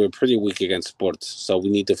were pretty weak against Sport. So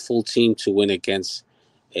we need the full team to win against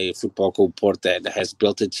a football club Port that has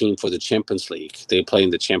built a team for the Champions League. They play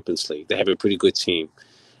in the Champions League. They have a pretty good team.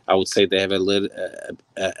 I would say they have a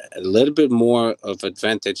little bit more of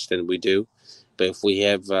advantage than we do. But if we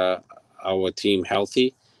have our team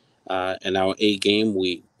healthy and our A game,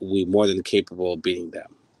 we more than capable of beating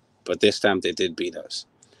them. But this time they did beat us.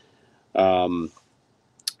 Our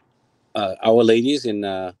ladies in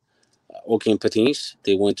Auckland Patins,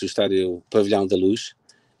 they went to Stadio Pavilhão da Luz,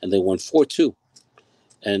 and they won 4-2.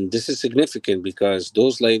 And this is significant because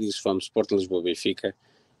those ladies from Sporting Lisboa Benfica,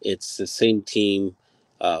 it's the same team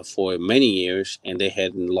for many years, and they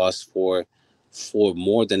hadn't lost for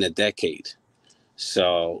more than a decade.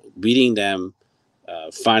 So beating them,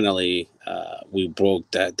 finally, we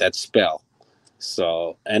broke that spell.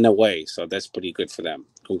 So in a way, so that's pretty good for them.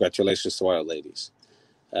 Congratulations to our ladies.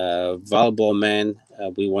 Volleyball men,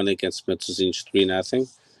 we won against Matosinhos 3-0.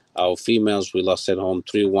 Our females, we lost at home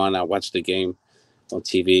 3-1. I watched the game. on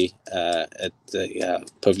TV at the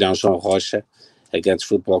Pavilion João Rocha against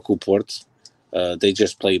Football Clube Porto. They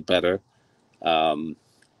just played better. And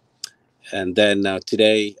then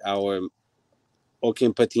today, our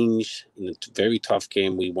Oaken Patins, in a very tough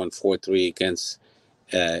game, we won 4-3 against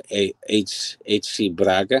HC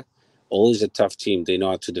Braga. Always a tough team. They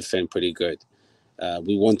know how to defend pretty good.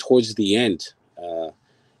 We won towards the end.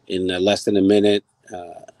 In less than a minute,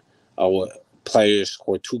 our players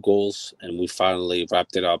scored 2 goals, and we finally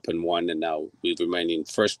wrapped it up and won. And now we remain in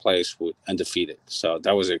first place with undefeated. So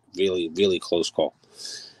that was a really, really close call.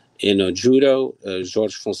 In judo,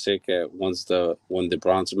 Jorge Fonseca won the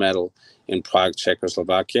bronze medal in Prague,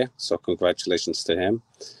 Czechoslovakia. So congratulations to him.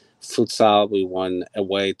 Futsal, we won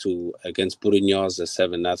away against Bourignos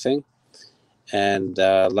 7-0. And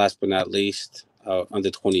last but not least,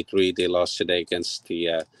 under 23, they lost today against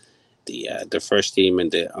the first team in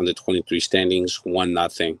the under 23 standings,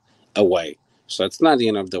 1-0 away. So it's not the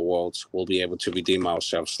end of the world. We'll be able to redeem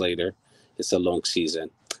ourselves later. It's a long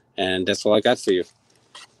season, and that's all I got for you.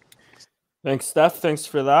 Thanks, Steph. Thanks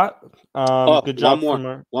for that. Good job.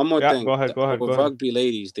 One more thing. Go ahead. Rugby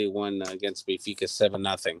ladies, they won against Benfica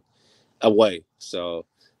 7-0 away. So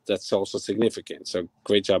that's also significant. So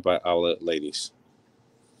great job by our ladies.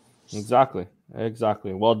 Exactly.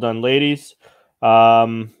 Well done, ladies.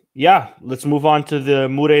 Let's move on to the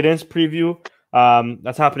Moreirense preview.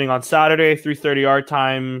 That's happening on Saturday, 3:30 our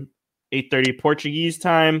time, 8:30 Portuguese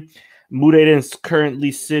time. Moreirense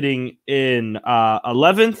currently sitting in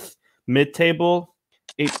 11th, mid-table,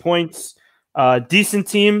 8 points. Decent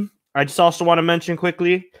team. I just also want to mention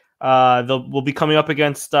quickly, we'll be coming up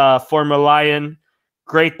against former Lion,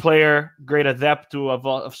 great player, great adepto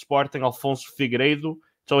of Sporting, Alfonso Figueiredo.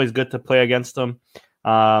 It's always good to play against him.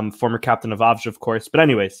 Former captain of Avja, of course. But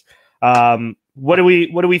anyways, what do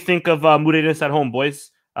we think of Moreirense at home,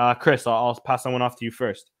 boys? Chris, I'll pass that one off to you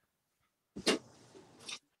first.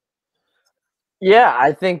 Yeah,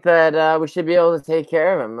 I think that we should be able to take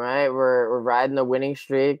care of him, right? We're riding the winning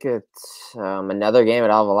streak. It's another game at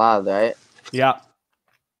Alvalade, right? Yeah.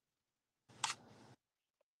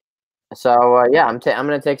 So I'm going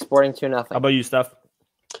to take Sporting 2-0. How about you, Steph?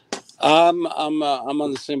 I'm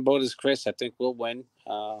on the same boat as Chris. I think we'll win.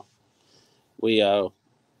 We're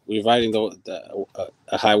riding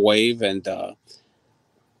a high wave, and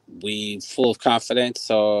we full of confidence.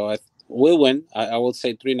 So we'll win. I will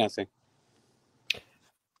say 3-0.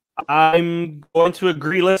 I'm going to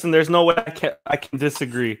agree. Listen, there's no way I can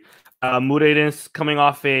disagree. Moreirense coming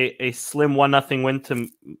off a slim 1-0 win to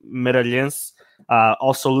Miralhense.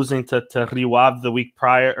 Also losing to Rio Ave the week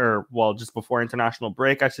prior, just before international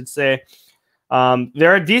break, I should say.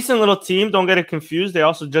 They're a decent little team. Don't get it confused. They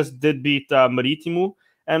also just did beat Marítimo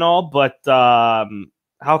and all. But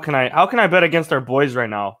how can I bet against our boys right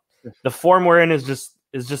now? The form we're in is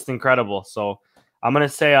just incredible. So I'm gonna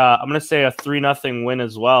say a 3-0 win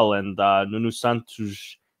as well. And Nuno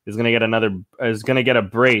Santos is gonna get a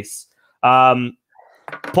brace.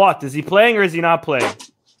 Pot, is he playing or is he not playing?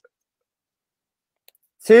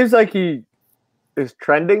 Seems like he is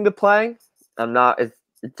trending to playing.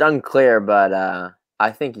 It's unclear, but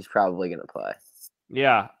I think he's probably going to play.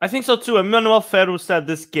 Yeah, I think so too. Emmanuel Ferro said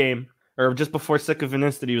this game, or just before sick of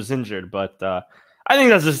that he was injured, but I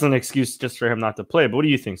think that's just an excuse just for him not to play. But what do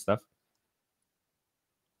you think, Steph?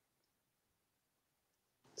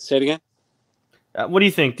 Say it again. What do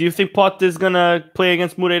you think? Do you think Pot is going to play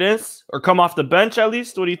against Moreirense or come off the bench at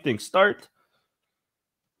least? What do you think? Start?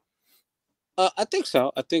 I think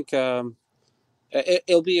so. I think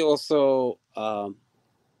it'll be also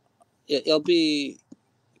it'll be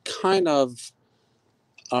kind of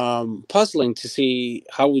puzzling to see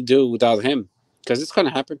how we do without him, because it's going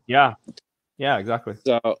to happen. Yeah, exactly.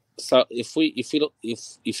 So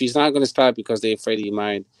if he's not going to start because they're afraid he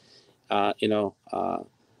might,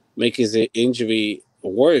 make his injury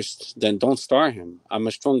worse, then don't start him. I'm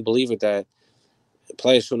a strong believer that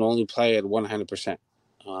players should only play at 100%.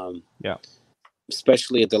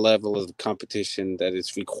 Especially at the level of the competition that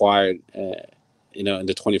is required, in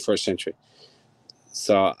the 21st century.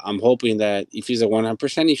 So I'm hoping that if he's at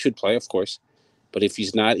 100%, he should play, of course. But if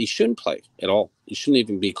he's not, he shouldn't play at all. He shouldn't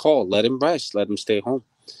even be called. Let him rest. Let him stay home.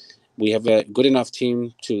 We have a good enough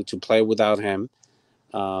team to play without him,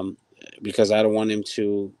 because I don't want him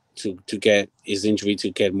to get his injury to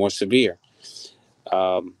get more severe.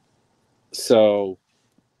 So,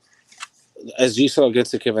 as you saw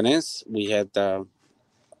against the Cavanense, we had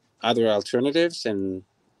other alternatives, and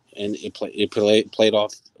it played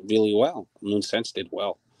off really well. Nuno Santos did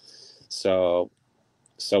well. So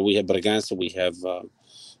we have Bragança. We have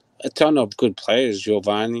a ton of good players.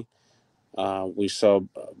 Giovanni. We saw,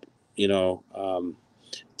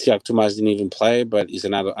 Tiago Tomás didn't even play, but he's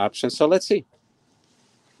another option. So let's see.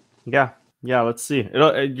 Yeah, let's see.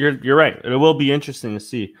 You're right. It will be interesting to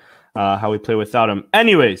see how we play without him.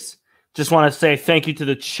 Anyways, just want to say thank you to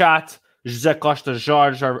the chat. José Costa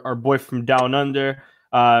Jorge, our boy from Down Under.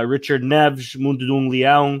 Richard Neves, Mundudung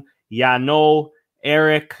Leão, Yano,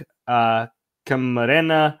 Eric,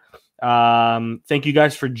 Camarena. Thank you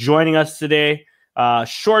guys for joining us today.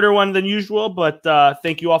 Shorter one than usual, but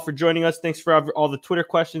thank you all for joining us. Thanks for all the Twitter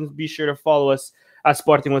questions. Be sure to follow us at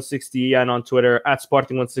Sporting160EN on Twitter, at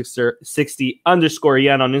Sporting160_EN on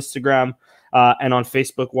Instagram, and on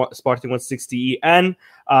Facebook, Sporting160EN.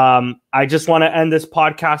 I just want to end this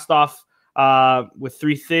podcast off with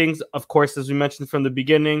three things. Of course, as we mentioned from the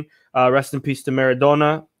beginning, rest in peace to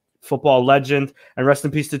Maradona, football legend, and rest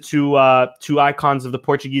in peace to two icons of the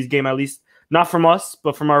Portuguese game, at least not from us,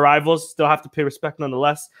 but from our rivals. Still have to pay respect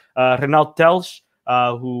nonetheless. Reinaldo Teles,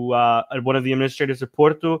 who one of the administrators of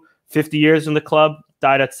Porto, 50 years in the club,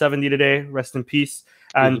 died at 70 today. Rest in peace.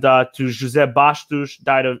 And to José Bastos,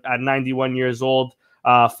 died at 91 years old,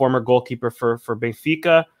 former goalkeeper for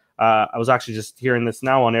Benfica. I was actually just hearing this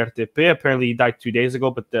now on RTP. Apparently, he died 2 days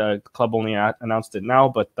ago, but the club only announced it now.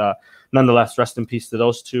 But nonetheless, rest in peace to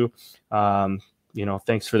those two.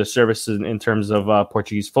 Thanks for the service in terms of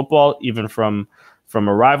Portuguese football, even from a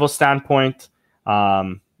rival standpoint.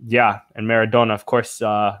 And Maradona, of course,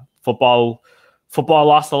 football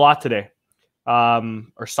lost a lot today,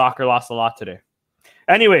 or soccer lost a lot today.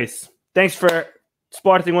 Anyways, thanks for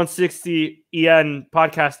Sporting160EN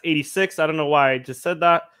podcast 86. I don't know why I just said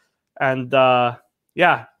that. And ciao,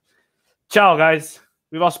 guys.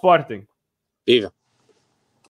 Viva Sporting. Viva.